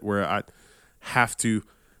shit where I have to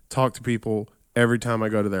talk to people every time I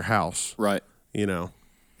go to their house. Right.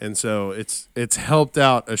 And so it's helped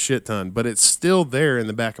out a shit ton, but it's still there in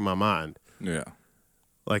the back of my mind. Yeah.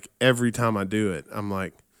 Like every time I do it, I'm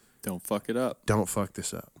like, Don't fuck it up. don't fuck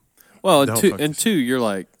this up. Well, Don't fuck and this two, you're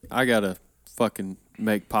like, I gotta fucking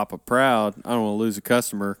make Papa proud. I don't want to lose a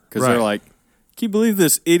customer because Right. they're like, can you believe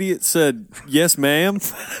this idiot said yes, ma'am?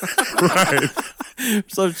 Right.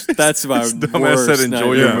 So that's my Dumbass worst said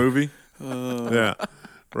enjoy nightmare. your movie. Yeah.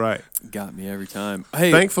 Right. Got me every time. Hey,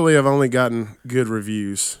 Thankfully, I've only gotten good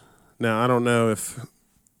reviews. Now, I don't know if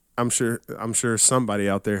I'm sure somebody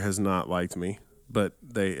out there has not liked me, but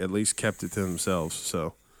they at least kept it to themselves.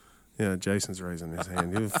 So, yeah, Jason's raising his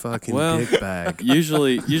hand. You fucking dick bag.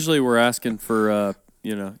 usually we're asking for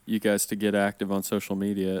you guys to get active on social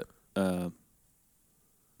media.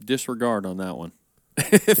 Disregard on that one.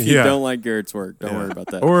 If you Yeah. don't like Garrett's work, don't Yeah. worry about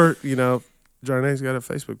that. Or, Jarnay's got a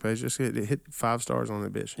Facebook page. Just hit 5 stars on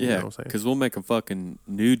that bitch. You know yeah, what I'm saying? because we'll make a fucking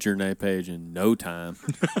new Journey page in no time.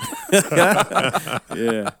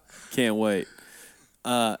 Yeah, can't wait.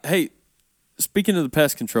 Hey, speaking of the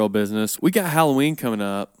pest control business, we got Halloween coming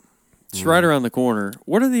up. It's right around the corner.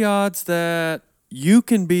 What are the odds that you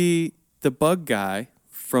can be the bug guy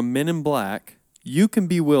from Men in Black, you can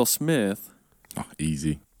be Will Smith, Oh,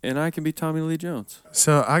 easy. and I can be Tommy Lee Jones?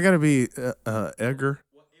 So I got to be Edgar.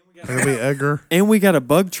 I got to be Edgar. And we got a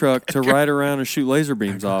bug truck to ride around and shoot laser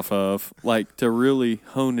beams off of, like to really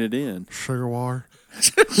hone it in. Sugar War.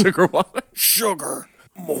 Sugar water. Sugar.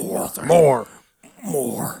 More.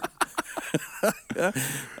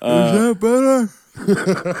 that better?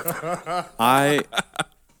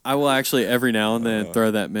 I will actually every now and then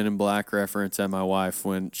throw that Men in Black reference at my wife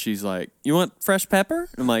when she's like, "You want fresh pepper?"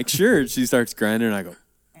 I'm like, "Sure." And she starts grinding, and I go,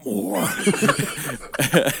 "More."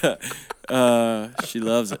 She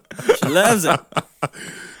loves it. She loves it.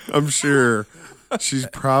 I'm sure she's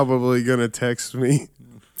probably gonna text me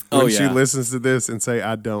when she listens to this and say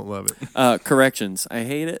I don't love it. Corrections. I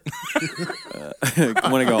hate it.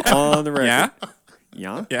 Want to go on the record?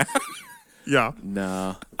 Yeah. Yeah. Yeah.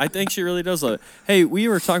 No, I think she really does love it. Hey, we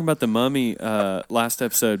were talking about The Mummy last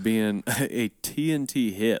episode being a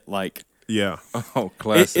TNT hit. Like, Yeah. Oh,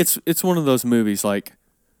 classic. it's one of those movies. Like,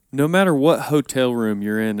 no matter what hotel room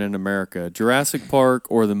you're in America, Jurassic Park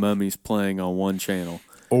or The Mummy's playing on one channel.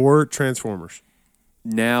 Or Transformers.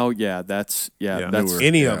 Now, that's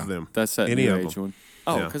any of them. That's that Any new of age them. one.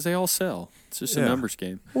 Oh, Yeah. because they all sell. It's just a Yeah. numbers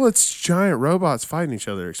game. Well, it's giant robots fighting each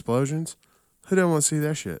other, explosions. Who doesn't want to see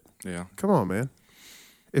that shit? Yeah. Come on, man.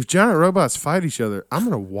 If giant robots fight each other, I'm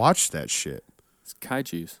gonna watch that shit. It's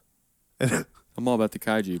kaiju's. I'm all about the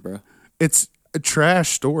kaiju, bro. It's a trash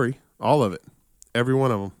story, all of it, every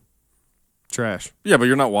one of them. Trash. Yeah, but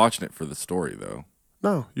you're not watching it for the story, though.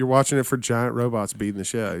 No, you're watching it for giant robots beating the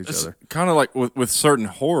shit out of each It's other. kind of like with certain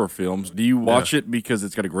horror films. Do you watch it because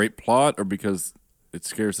it's got a great plot or because it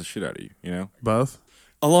scares the shit out of you, you know? Both.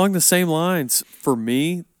 Along the same lines, for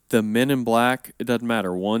me, the Men in Black, it doesn't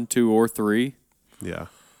matter, 1, 2, or 3, Yeah.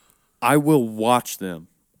 I will watch them.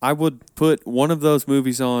 I would put one of those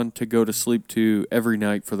movies on to go to sleep to every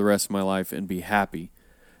night for the rest of my life and be happy.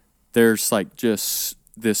 There's like just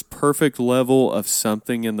this perfect level of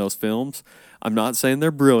something in those films. I'm not saying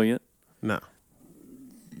they're brilliant. No.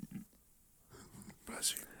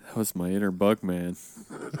 That was my inner bug man.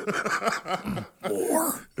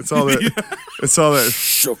 It's all that. It's all that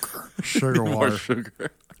sugar More water.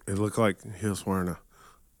 sugar. It looked like he was wearing a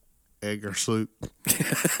egg suit.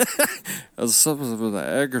 I was supposed with an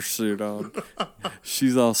egger suit on.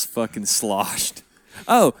 She's all fucking sloshed.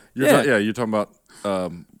 Oh, You're talking about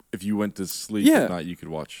if you went to sleep Yeah. at night, you could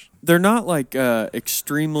watch. They're not like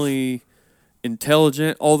extremely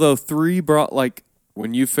intelligent. Although 3 brought like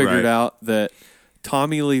when you figured Right. out that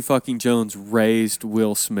Tommy Lee fucking Jones raised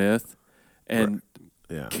Will Smith and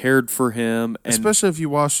Yeah. cared for him, and Especially if you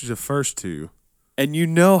watched the first two. and you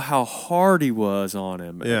know how hard he was on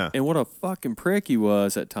him, Yeah. and what a fucking prick he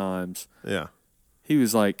was at times. Yeah. He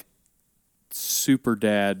was like super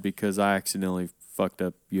dad because I accidentally fucked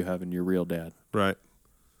up you having your real dad. Right.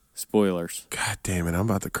 Spoilers. God damn it. I'm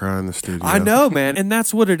about to cry in the studio. I know, man. And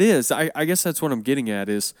that's what it is. I guess that's what I'm getting at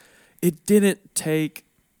is it didn't take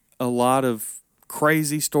a lot of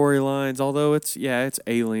crazy storylines, although it's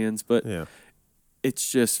aliens, but Yeah.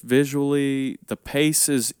 it's just visually, the pace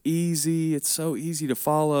is easy. It's so easy to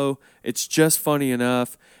follow. It's just funny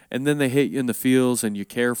enough. And then they hit you in the feels and you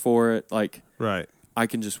care for it. Like, Right. I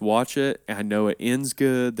can just watch it. I know it ends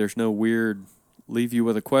good. There's no weird leave you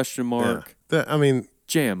with a question mark. Yeah.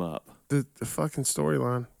 Jam up. The fucking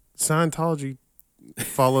storyline. Scientology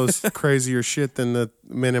follows crazier shit than the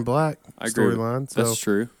Men in Black I agree. storyline. So That's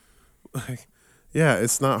true. yeah,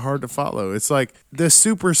 it's not hard to follow. It's like the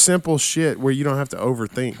super simple shit where you don't have to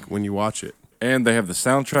overthink when you watch it. And they have the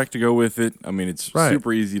soundtrack to go with it. I mean, it's Right.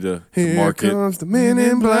 super easy to Here market. comes the Men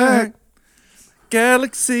in Black.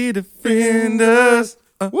 Galaxy Defenders.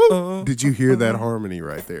 Woo! Did you hear that harmony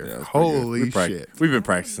right there? Yeah, that's pretty good. Holy shit. We've been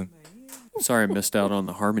practicing. Sorry I missed out on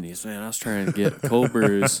the harmonies, man. I was trying to get cold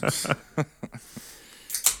brews.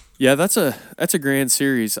 Yeah, that's a grand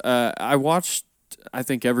series. I watched, I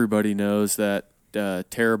think everybody knows that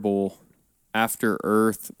terrible After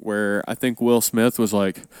Earth where I think Will Smith was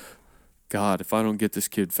like, God, if I don't get this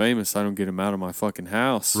kid famous, I don't get him out of my fucking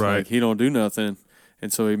house. Right. Like, he don't do nothing.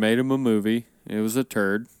 And so he made him a movie. It was a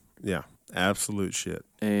turd. Yeah, absolute shit.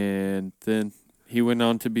 And then he went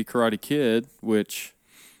on to be Karate Kid, which...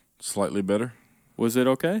 Slightly better. Was it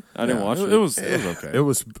okay? I didn't watch it. It was okay. It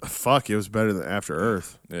was better than After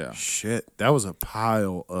Earth. Yeah. Shit, that was a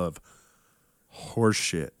pile of horse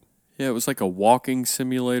shit. Yeah, it was like a walking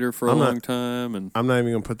simulator for a long time, and I'm not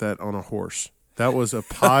even gonna put that on a horse. That was a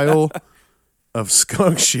pile of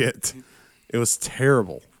skunk shit. It was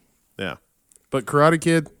terrible. Yeah, but Karate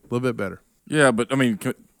Kid a little bit better. Yeah, but I mean,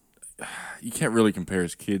 you can't really compare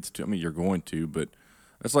his kids to. I mean, you're going to, but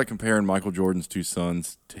that's like comparing Michael Jordan's 2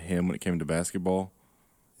 sons to him when it came to basketball.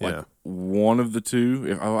 Like Yeah. one of the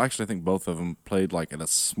two. I think both of them played like at a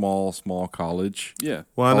small college. yeah,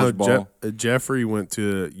 Well, I know College ball. Jeffrey went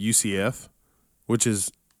to UCF, which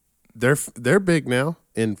is they're big now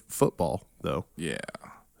in football though. Yeah.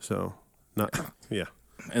 So not yeah.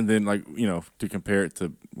 And then, like, to compare it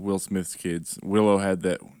to Will Smith's kids, Willow had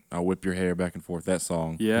that "I'll whip your hair back and forth" that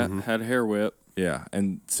song. Yeah, had a hair whip. Yeah,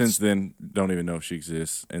 and since then, don't even know if she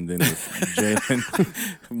exists. And then with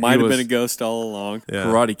Jalen, might have been a ghost all along. Yeah.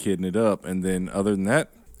 Karate Kidding it up. And then other than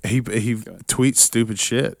that, he tweets stupid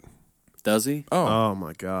shit. Does he? Oh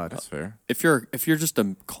my god, that's fair. If you're just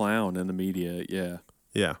a clown in the media, yeah.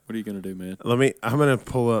 Yeah. What are you gonna do, man? I'm gonna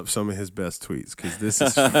pull up some of his best tweets because this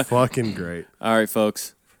is fucking great. All right,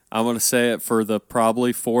 folks. I'm gonna say it for the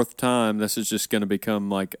probably fourth time. This is just gonna become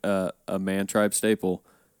like a Man Tribe staple.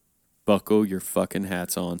 Buckle your fucking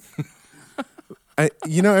hats on.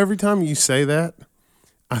 Every time you say that,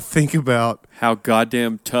 I think about how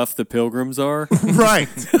goddamn tough the Pilgrims are. Right.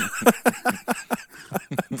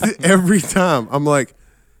 Every time I'm like,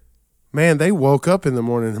 man, they woke up in the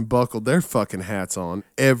morning and buckled their fucking hats on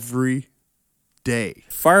every day.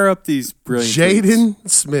 Fire up these brilliant Jaden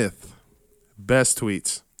Smith, best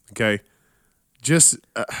tweets. Okay, just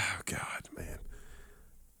oh god, man,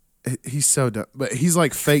 he's so dumb, but he's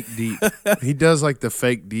like fake deep. He does like the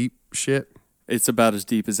fake deep shit. It's about as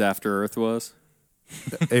deep as After Earth was.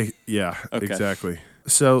 Yeah, okay. Exactly.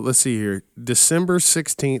 So let's see here. December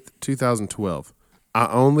 16th, 2012. I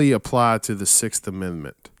only apply to the 6th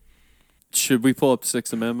Amendment. Should we pull up the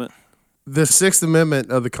 6th Amendment? The 6th Amendment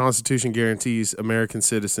of the Constitution guarantees American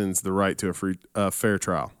citizens the right to a fair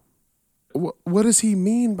trial. What does he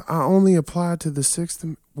mean? I only apply to the 6th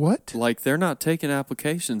Amendment? What? Like, they're not taking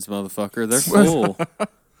applications, motherfucker. They're full.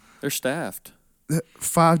 They're staffed.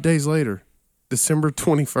 5 days later, December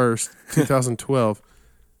 21st, 2012.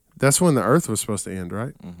 That's when the Earth was supposed to end,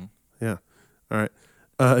 right? Mm-hmm. Yeah. All right.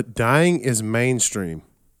 Dying is mainstream.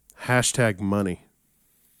 #money.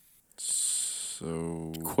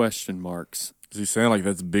 So question marks. Is he saying like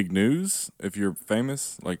that's big news if you're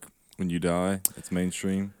famous? Like when you die, it's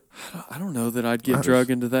mainstream. I don't know that I'd get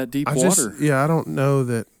drug into that deep water. I don't know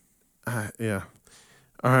that. Yeah.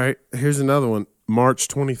 All right. Here's another one. March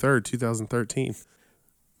 23rd, 2013.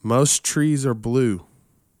 Most trees are blue.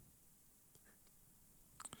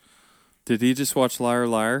 Did he just watch Liar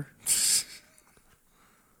Liar?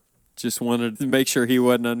 Just wanted to make sure he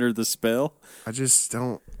wasn't under the spell? I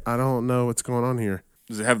don't know what's going on here.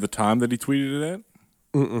 Does it have the time that he tweeted it at?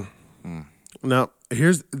 Mm-mm. Now,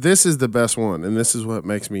 this is the best one, and this is what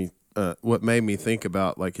what made me think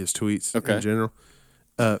about like his tweets in general.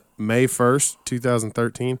 May 1st,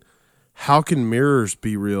 2013. How can mirrors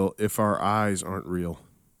be real if our eyes aren't real?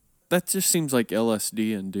 That just seems like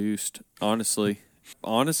LSD induced, honestly.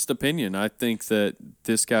 Honest opinion. I think that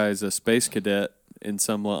this guy is a space cadet on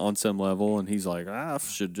some level, and he's like, I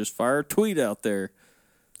should just fire a tweet out there.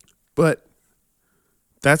 But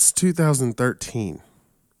that's 2013.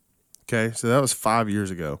 Okay, so that was 5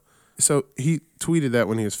 years ago. So he tweeted that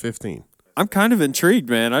when he was 15. I'm kind of intrigued,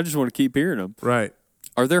 man. I just want to keep hearing them. Right.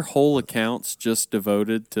 Are there whole accounts just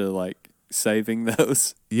devoted to like saving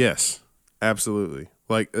those? Yes, absolutely.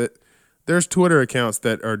 Like there's Twitter accounts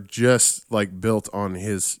that are just like built on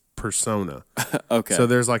his persona. Okay. So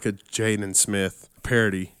there's like a Jaden Smith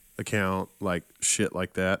parody account, like shit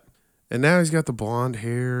like that. And now he's got the blonde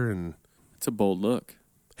hair and it's a bold look.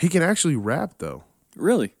 He can actually rap though.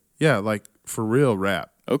 Really? Yeah, like for real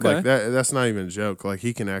rap. Okay. Like that's not even a joke. Like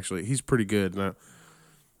he's pretty good. Now,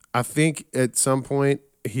 I think at some point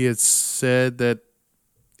he had said that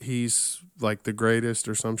he's like the greatest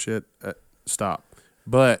or some shit. Stop.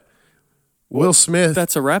 But Will Smith.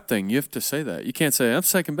 That's a rap thing. You have to say that. You can't say I'm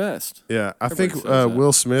second best. Yeah, I think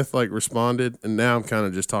Will Smith like responded, and now I'm kind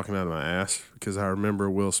of just talking out of my ass because I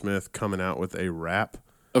remember Will Smith coming out with a rap.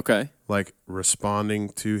 Okay. Like responding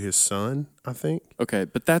to his son, I think. Okay,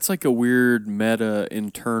 but that's like a weird meta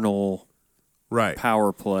internal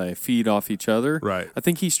power play, feed off each other. Right. I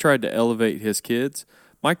think he's tried to elevate his kids.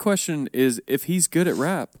 My question is, if he's good at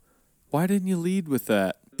rap, why didn't you lead with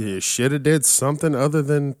that? You should have did something other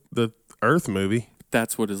than the Earth movie.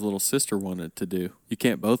 That's what his little sister wanted to do. You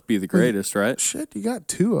can't both be the greatest, right? Shit, you got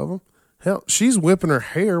two of them. Hell, she's whipping her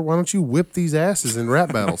hair. Why don't you whip these asses in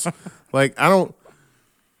rap battles? Like, I don't...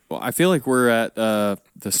 Well, I feel like we're at the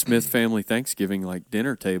Smith family Thanksgiving like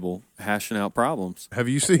dinner table hashing out problems. Have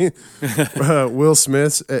you seen Will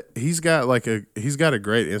Smith's? He's got a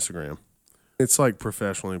great Instagram. It's like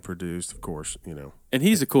professionally produced, of course, you know. And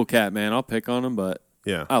he's a cool cat, man. I'll pick on him, but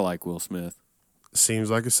yeah, I like Will Smith.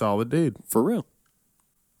 Seems like a solid dude. For real.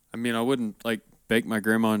 I mean, I wouldn't like bake my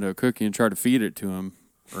grandma into a cookie and try to feed it to him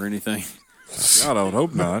or anything. God, I would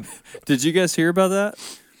hope not. Did you guys hear about that?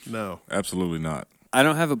 No. Absolutely not. I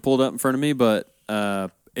don't have it pulled up in front of me, but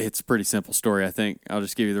it's a pretty simple story, I think. I'll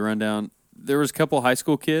just give you the rundown. There was a couple high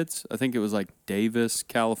school kids. I think it was like Davis,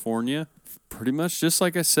 California. Pretty much just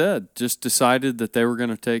like I said, just decided that they were going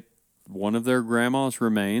to take one of their grandma's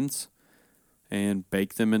remains and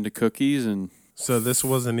bake them into cookies. And so this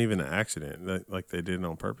wasn't even an accident, like they did it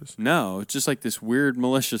on purpose? No, it's just like this weird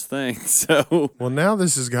malicious thing. So, well, now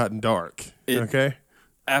this has gotten dark, okay?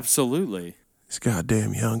 Absolutely. These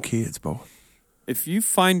goddamn young kids, boy. If you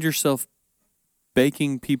find yourself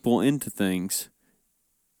baking people into things,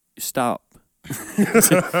 stop.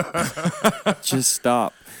 Just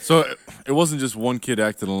stop. So it wasn't just one kid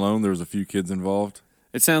acting alone. There was a few kids involved.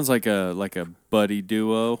 It sounds like a buddy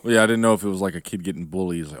duo. Well, yeah, I didn't know if it was like a kid getting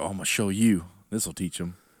bullied. He's like, "Oh, I'm gonna show you. This will teach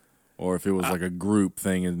him," or if it was like a group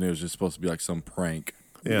thing and it was just supposed to be like some prank.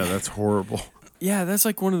 Yeah, that's horrible. Yeah, that's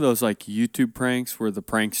like one of those like YouTube pranks where the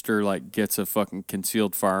prankster like gets a fucking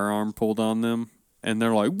concealed firearm pulled on them, and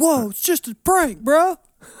they're like, "Whoa, it's just a prank, bro."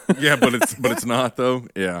 Yeah, but it's not though.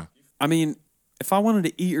 Yeah, I mean, if I wanted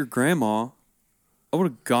to eat your grandma, I would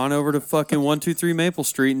have gone over to fucking 123 Maple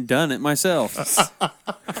Street and done it myself.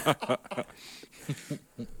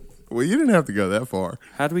 Well, you didn't have to go that far.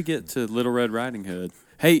 How do we get to Little Red Riding Hood?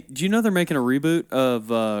 Hey, do you know they're making a reboot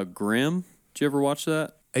of Grimm? Did you ever watch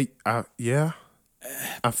that? Yeah.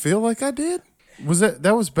 I feel like I did.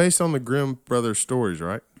 That was based on the Grimm brothers stories,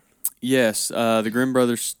 right? Yes, the Grimm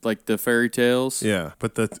brothers, like the fairy tales. Yeah,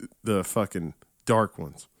 but the fucking dark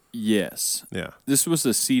ones. Yes. Yeah. This was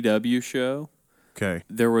a CW show. Okay.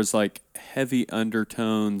 There was like heavy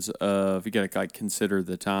undertones of, you gotta like consider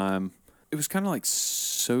the time. It was kind of like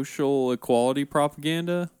social equality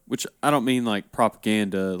propaganda, which I don't mean like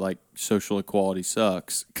propaganda, like social equality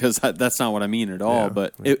sucks, because that's not what I mean at all. Yeah.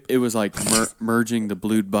 But it was like merging the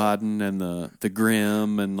Bloodbaden and the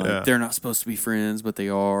Grimm, and like they're not supposed to be friends, but they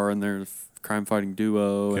are, and they're a crime-fighting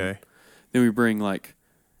duo. Okay. And then we bring like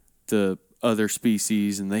the other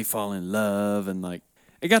species, and they fall in love, and like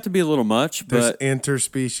it got to be a little much. There's but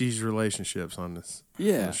interspecies relationships on this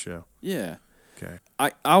show. Yeah. Okay.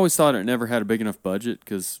 I always thought it never had a big enough budget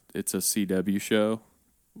because it's a CW show.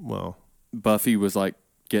 Well, Buffy was like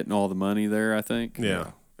getting all the money there, I think.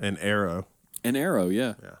 Yeah. And Arrow. And Arrow,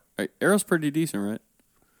 yeah. Right. Arrow's pretty decent, right?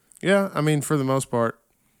 Yeah, I mean, for the most part,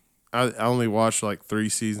 I only watched like 3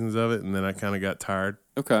 seasons of it, and then I kind of got tired.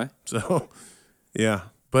 Okay. So, yeah.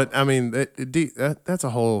 But, I mean, that's a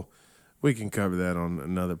whole... We can cover that on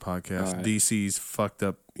another podcast. Right. DC's fucked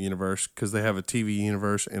up universe because they have a TV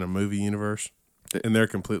universe and a movie universe, and they're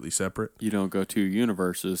completely separate. You don't go 2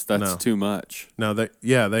 universes. That's too much. No, they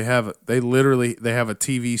have a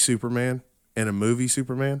TV Superman and a movie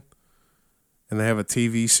Superman, and they have a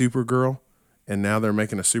TV Supergirl, and now they're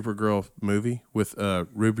making a Supergirl movie with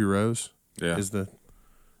Ruby Rose. Yeah,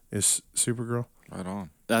 is Supergirl. Right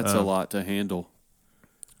on. That's a lot to handle.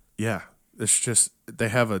 Yeah. It's just they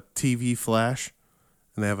have a TV Flash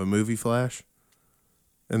and they have a movie Flash,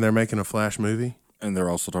 and they're making a Flash movie. And they're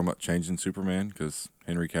also talking about changing Superman because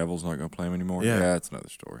Henry Cavill's not going to play him anymore. Yeah, that's another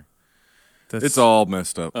story. It's all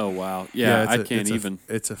messed up. Oh wow, yeah, I can't even.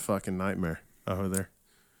 It's a fucking nightmare over there.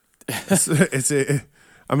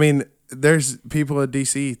 I mean, there's people at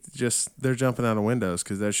DC they're jumping out of windows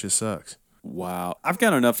because that shit sucks. Wow. I've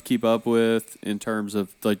got enough to keep up with in terms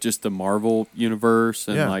of like just the Marvel universe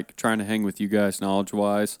and like trying to hang with you guys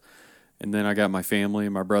knowledge-wise. And then I got my family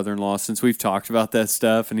and my brother-in-law, since we've talked about that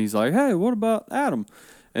stuff, and he's like, "Hey, what about Adam?"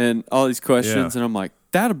 And all these questions, and I'm like,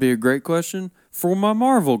 that'll be a great question for my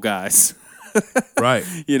Marvel guys. Right.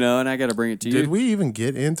 And I got to bring it to you. Did we even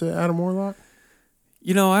get into Adam Warlock?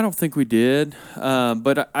 I don't think we did.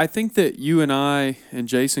 But I think that you and I and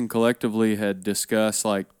Jason collectively had discussed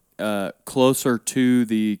like closer to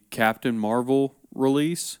the Captain Marvel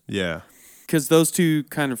release. Yeah. Because those two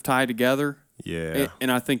kind of tie together. Yeah.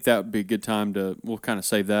 And I think that would be a good time we'll kind of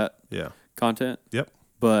save that content. Yep.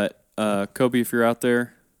 But Kobe, if you're out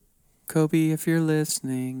there, Kobe, if you're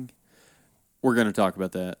listening, we're going to talk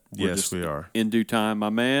about that. Yes, we are. In due time,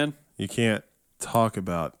 my man. You can't talk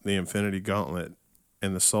about the Infinity Gauntlet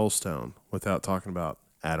and the Soul Stone without talking about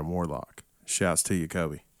Adam Warlock. Shouts to you,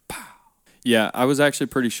 Kobe. Yeah, I was actually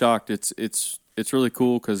pretty shocked. It's really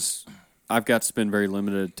cool because I've got to spend very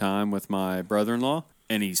limited time with my brother-in-law,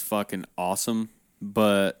 and he's fucking awesome.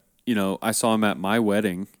 But, I saw him at my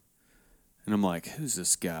wedding, and I'm like, who's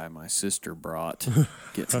this guy my sister brought?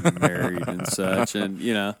 Getting married and such.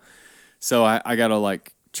 And, so I got to,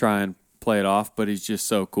 like, try and play it off, but he's just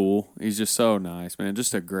so cool. He's just so nice, man.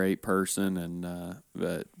 Just a great person and a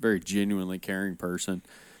very genuinely caring person.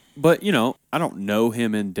 But, I don't know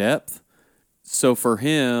him in depth. So for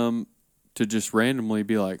him to just randomly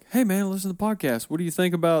be like, "Hey man, listen to the podcast. What do you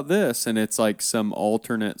think about this?" And it's like some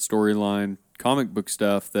alternate storyline comic book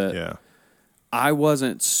stuff that I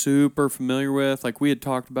wasn't super familiar with. Like, we had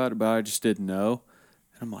talked about it, but I just didn't know.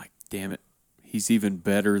 And I'm like, damn it, he's even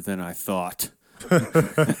better than I thought.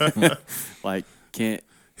 Like,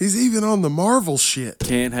 He's even on the Marvel shit.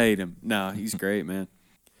 Can't hate him. No, he's great, man.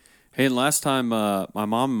 Hey, and last time my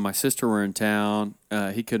mom and my sister were in town,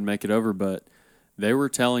 he couldn't make it over, but they were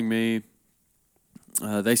telling me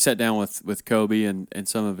they sat down with Kobe and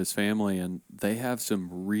some of his family, and they have some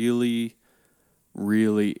really,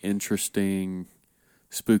 really interesting,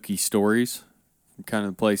 spooky stories from kind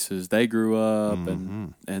of the places they grew up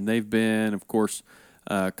and they've been. Of course,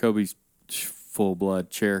 Kobe's full-blood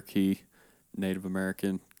Cherokee, Native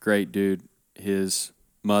American, great dude. His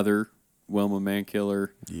mother, Wilma Mankiller,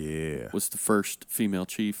 was the first female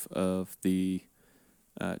chief of the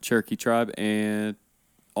Cherokee tribe, and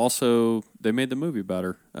also they made the movie about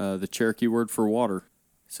her, the Cherokee word for water.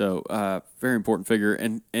 So, very important figure,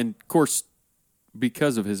 and of course,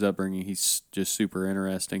 because of his upbringing, he's just super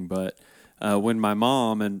interesting. But when my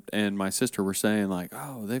mom and my sister were saying, like,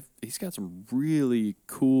 oh, he's got some really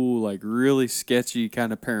cool, like really sketchy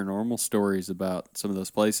kind of paranormal stories about some of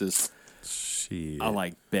those places, Shit. I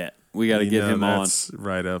like bet we got to get him on. That's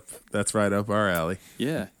right up our alley.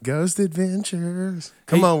 Yeah, Ghost Adventures.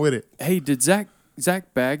 Come on with it. Hey, did Zach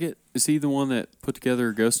Baggett, is he the one that put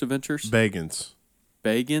together Ghost Adventures? Bagans.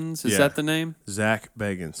 Bagans? Is Yeah. that the name? Zach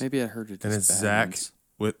Bagans. Maybe I heard it. And as it's Baggins. Zach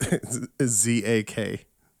with Z-A-K.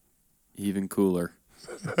 Even cooler.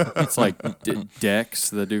 It's like Dex,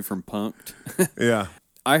 the dude from Punk'd. Yeah.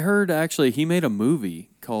 I heard actually he made a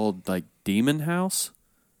movie called like Demon House.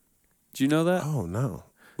 Did you know that? Oh no.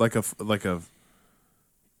 Like a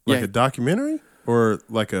Yeah. a documentary or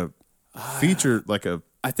like a feature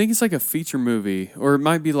I think it's like a feature movie, or it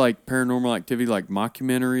might be like Paranormal Activity, like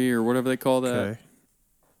mockumentary or whatever they call that. okay.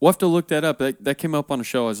 We'll have to look that up. That came up on a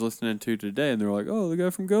show I was listening to today, and they're like, oh, the guy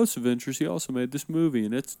from Ghost Adventures, he also made this movie,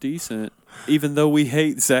 and it's decent, even though we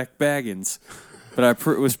hate Zach Baggins. But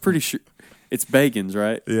I was pretty sure it's Bagans,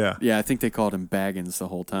 right? Yeah. Yeah, I think they called him Baggins the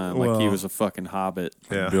whole time, like he Well, was a fucking hobbit.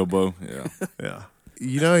 Yeah. Bilbo. Yeah. Yeah.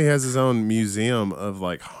 You know he has his own museum of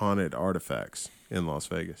like haunted artifacts in Las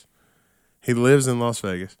Vegas. He lives in Las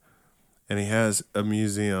Vegas and he has a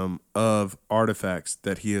museum of artifacts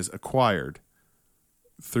that he has acquired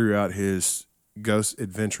throughout his ghost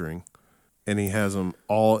adventuring, and he has them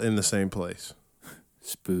all in the same place.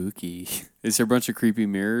 Spooky. Is there a bunch of creepy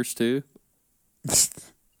mirrors too?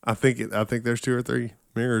 I think there's 2 or 3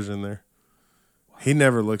 mirrors in there. He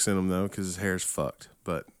never looks in them though because his hair's fucked,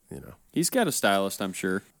 but you know, He's got a stylist, I'm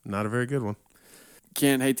sure. not a very good one.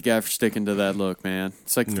 Can't hate the guy for sticking to that look, man.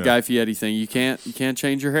 It's like the Yeah. Guy Fieri thing. You can't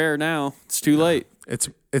change your hair now. It's too late.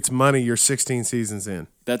 It's money. You're 16 seasons in.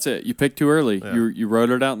 That's it. You picked too early. Yeah. You wrote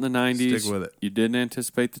it out in the 90s. Stick with it. You didn't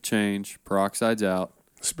anticipate the change. Peroxide's out.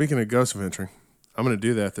 Speaking of ghost adventuring, I'm going to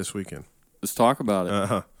do that this weekekend. Let's talk about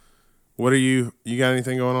it. What are you got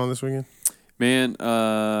anything going on this weekend? Man,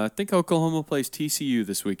 I think Oklahoma plays TCU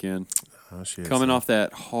this weekend. Oh shit. Coming off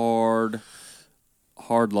that hard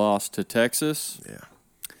loss to Texas. Yeah.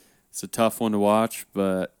 It's a tough one to watch,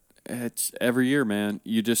 but it's every year, man.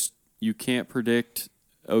 You can't predict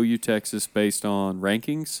OU Texas based on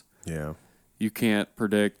rankings. Yeah. You can't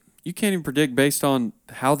even predict based on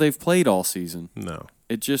how they've played all season. No.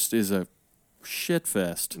 It just is a shit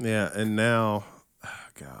fest. Yeah, and now, oh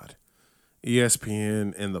God,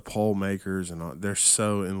 ESPN and the poll makers and all, they're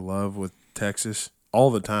so in love with Texas all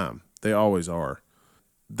the time. They always are.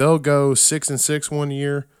 They'll go 6-6 one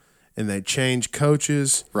year, and they change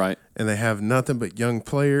coaches, Right. and they have nothing but young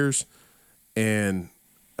players, and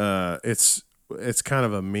it's kind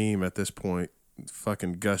of a meme at this point.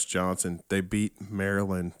 Fucking Gus Johnson, they beat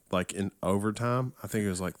Maryland like in overtime. I think it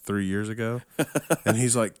was like 3 years ago, and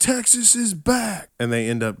he's like, Texas is back, and they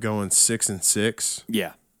end up going 6-6.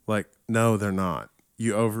 Yeah. Like, no, they're not.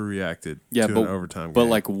 You overreacted Yeah, to but, an overtime game. but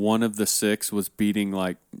like one of the 6 was beating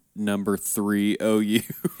like number 3 OU.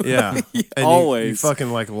 yeah, and Always. you fucking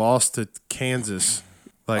like lost to Kansas.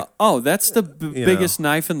 Like, Oh, that's the You biggest know.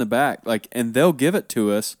 knife in the back. Like, and they'll give it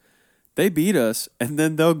to us. They beat us, and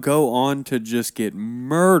then they'll go on to just get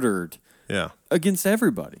murdered yeah. against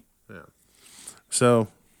everybody. So,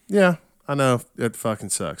 yeah, I know it fucking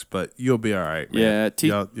sucks, but you'll be all right, man.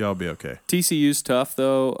 Yeah, y'all be okay. TCU's tough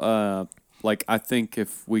though. Like, I think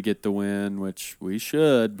if we get the win, which we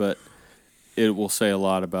should, but it will say a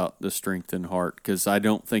lot about the strength and heart, because I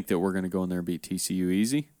don't think that we're going to go in there and beat TCU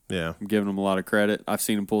easy. Yeah. I'm giving them a lot of credit. I've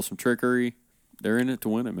seen them pull some trickery. They're in it to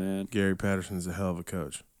win it, man. Gary Patterson's a hell of a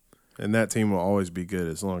coach. And that team will always be good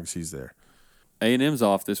as long as he's there. A&M's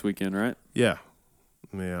off this weekend, right? Yeah.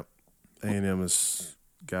 Yeah. A&M is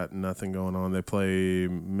got nothing going on. They play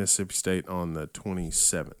Mississippi State on the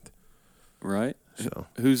 27th. Right. So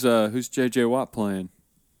Who's J.J. Watt playing?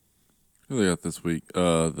 Who they got this week?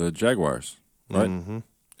 The Jaguars, right? Mm-hmm.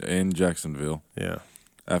 In Jacksonville. Yeah.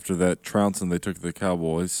 After that trouncing they took the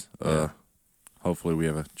Cowboys. Hopefully we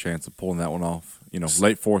have a chance of pulling that one off.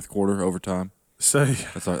 Late fourth quarter, overtime. So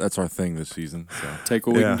That's our thing this season. So Take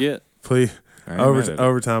what we can get. please, I ain't mad at it.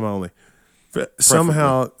 overtime only.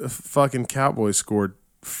 Somehow, fucking Cowboys scored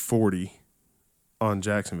 40 on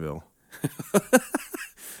Jacksonville.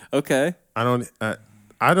 Okay. I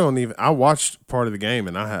don't even. I watched part of the game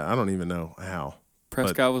and I don't even know how.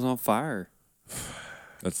 Prescott was on fire.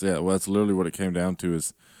 That's literally what it came down to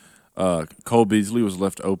is Cole Beasley was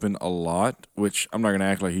left open a lot, which I'm not going to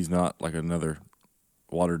act like he's not like another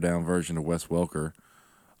watered down version of Wes Welker.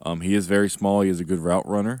 He is very small. He is a good route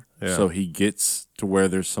runner. Yeah. So he gets to where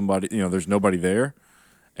there's somebody, there's nobody there.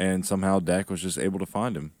 And somehow Dak was just able to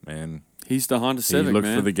find him. And He's the Honda Civic, he looked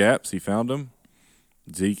man. for the gaps. He found them.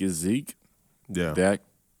 Zeke is Zeke. Yeah. Dak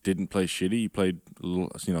didn't play shitty. He played a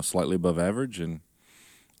little, slightly above average. And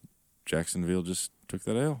Jacksonville just took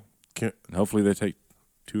that L. And hopefully they take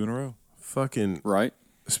 2 in a row. Fucking Right.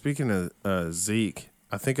 Speaking of Zeke,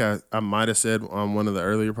 I think I might have said on one of the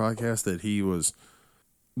earlier podcasts that he was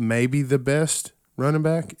maybe the best running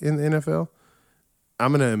back in the NFL.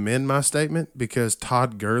 I'm going to amend my statement because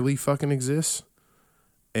Todd Gurley fucking exists.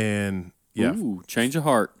 And yeah, Ooh, change of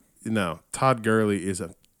heart. no, Todd Gurley is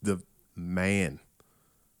the man.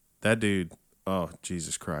 That dude, oh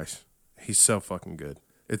Jesus Christ, he's so fucking good.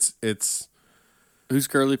 It's Who's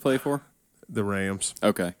Curly play for? the Rams,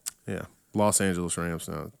 Okay. yeah, Los Angeles Rams,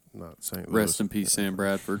 not St. Louis. Rest in peace, Sam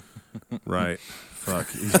Bradford. Right, fuck,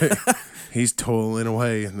 he's toiling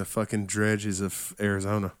away in the fucking dredges of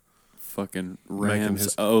Arizona. Fucking Making Rams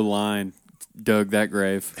his- O-line dug that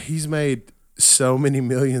grave. He's made so many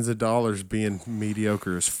millions of dollars being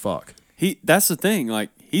mediocre as fuck. That's the thing. Like,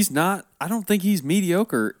 he's not. I don't think he's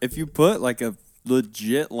mediocre. If you put like a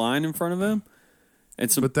legit line in front of him,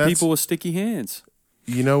 and some But that's- people with sticky hands.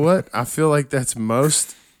 You know what? I feel like that's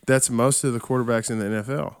most of the quarterbacks in the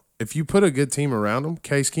NFL. If you put a good team around them,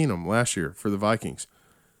 Case Keenum last year for the Vikings,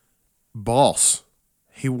 boss,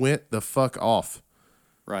 he went the fuck off.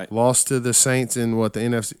 Right. Lost to the Saints in what the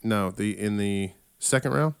NFC? No, in the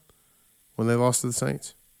second round when they lost to the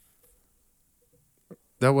Saints.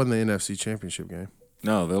 That wasn't the NFC Championship game.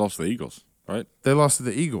 No, they lost to the Eagles, right? They lost to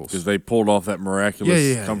the Eagles. Because they pulled off that miraculous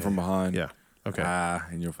Yeah, come from behind. Yeah. Okay.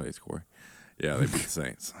 In your face, Corey. Yeah, they beat the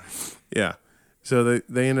Saints. Yeah. So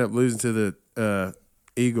they ended up losing to the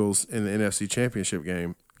Eagles in the NFC Championship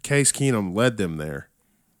game. Case Keenum led them there.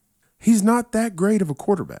 He's not that great of a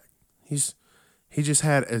quarterback. He just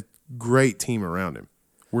had a great team around him.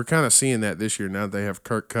 We're kind of seeing that this year now that they have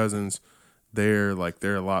Kirk Cousins. They're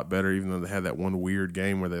a lot better, even though they had that one weird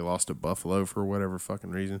game where they lost to Buffalo for whatever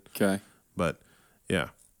fucking reason. Okay. But yeah,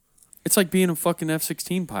 It's like being a fucking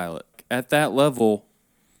F-16 pilot. At that level,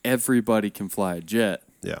 everybody can fly a jet,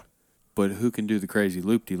 yeah, but who can do the crazy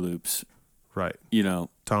loop-de-loops? right.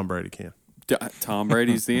 Tom Brady can. Tom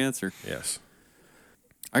Brady's the answer. Yes.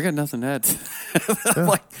 I got nothing to add.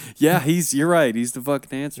 You're right. He's the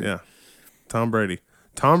fucking answer. Yeah. Tom Brady,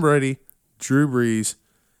 Drew Brees,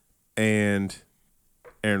 and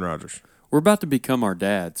Aaron Rodgers. We're about to become our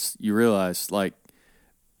dads. You realize, like,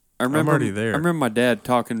 I remember already there. I remember my dad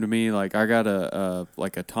talking to me like I got a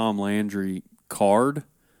Tom Landry card,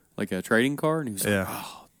 like a trading card, and he was like,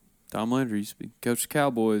 "Oh, Tom Landry used to be coach the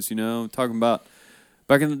Cowboys," talking about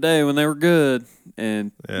back in the day when they were good,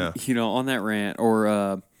 and on that rant.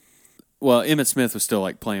 Or well, Emmitt Smith was still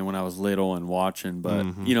like playing when I was little and watching, but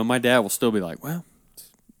my dad will still be like, "Well,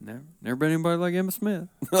 never been anybody like Emmitt Smith."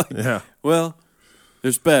 Yeah. Well,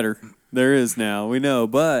 there's better. There is now. We know,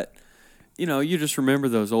 but you just remember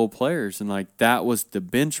those old players, and like that was the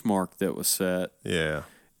benchmark that was set. Yeah.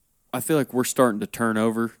 I feel like we're starting to turn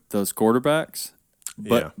over those quarterbacks.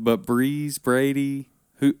 But Breeze, Brady,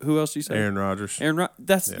 who else do you say? Aaron Rodgers.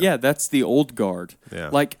 That's the old guard. Yeah.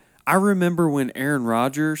 Like I remember when Aaron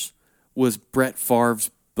Rodgers was Brett Favre's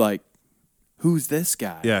like, who's this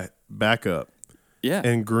guy? Yeah, backup. Yeah.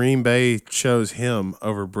 And Green Bay chose him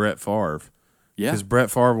over Brett Favre. Yeah. Because Brett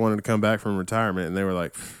Favre wanted to come back from retirement, and they were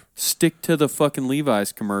like, stick to the fucking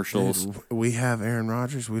Levi's commercials. "Dude, we have Aaron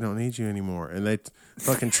Rodgers. We don't need you anymore." And they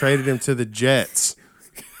fucking traded him to the Jets.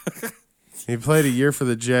 He played a year for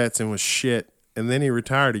the Jets and was shit. And then he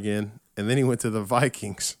retired again. And then he went to the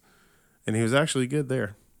Vikings. And he was actually good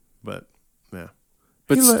there. But, yeah.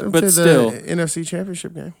 But he led them to still, the NFC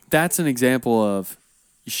Championship game. that's an example of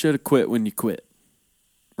you should have quit when you quit.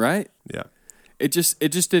 Right? Yeah. it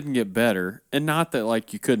just didn't get better. And not that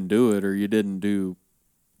like you couldn't do it or you didn't do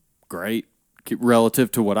great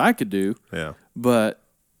relative to what I could do. Yeah. But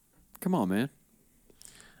come on, man.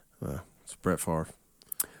 It's Brett Favre.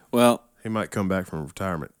 Well, he might come back from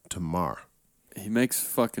retirement tomorrow. He makes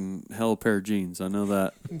fucking hell of a pair of jeans. I know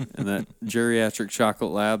that. And that geriatric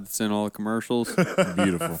chocolate lab that's in all the commercials.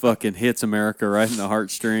 Beautiful. Fucking hits America right in the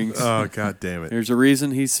heartstrings. Oh, God damn it. There's a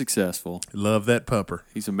reason he's successful. Love that pupper.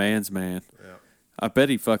 He's a man's man. Yeah. I bet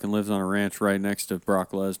he fucking lives on a ranch right next to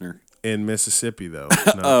Brock Lesnar. In Mississippi, though.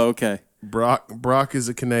 No. Oh, okay. Brock is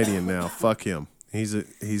a Canadian now. Fuck him. He's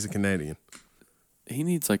a Canadian. He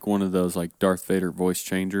needs like one of those like Darth Vader voice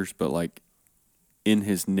changers, but like in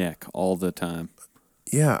his neck all the time.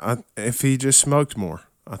 Yeah, if he just smoked more,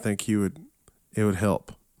 I think it would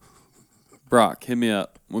help. Brock, hit me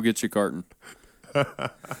up. We'll get you a carton.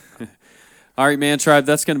 All right, man, Tribe,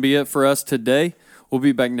 that's going to be it for us today. We'll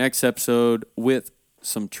be back next episode with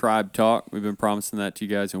some Tribe talk. We've been promising that to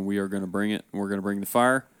you guys, and we are going to bring it. We're going to bring the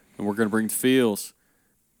fire, and we're going to bring the feels.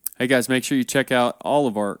 Hey, guys, make sure you check out all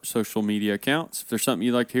of our social media accounts. If there's something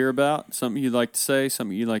you'd like to hear about, something you'd like to say,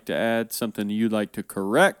 something you'd like to add, something you'd like to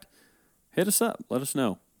correct, hit us up. Let us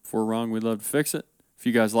know. If we're wrong, we'd love to fix it. If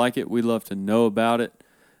you guys like it, we'd love to know about it.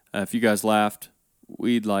 If you guys laughed,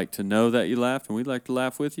 we'd like to know that you laughed, and we'd like to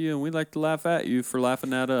laugh with you, and we'd like to laugh at you for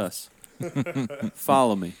laughing at us.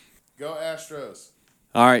 Follow me. Go Astros.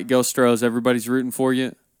 All right, go Stros. Everybody's rooting for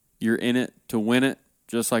you. You're in it to win it,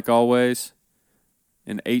 just like always.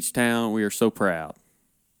 In H-Town, we are so proud.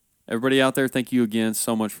 Everybody out there, thank you again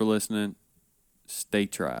so much for listening. Stay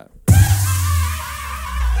Tribe.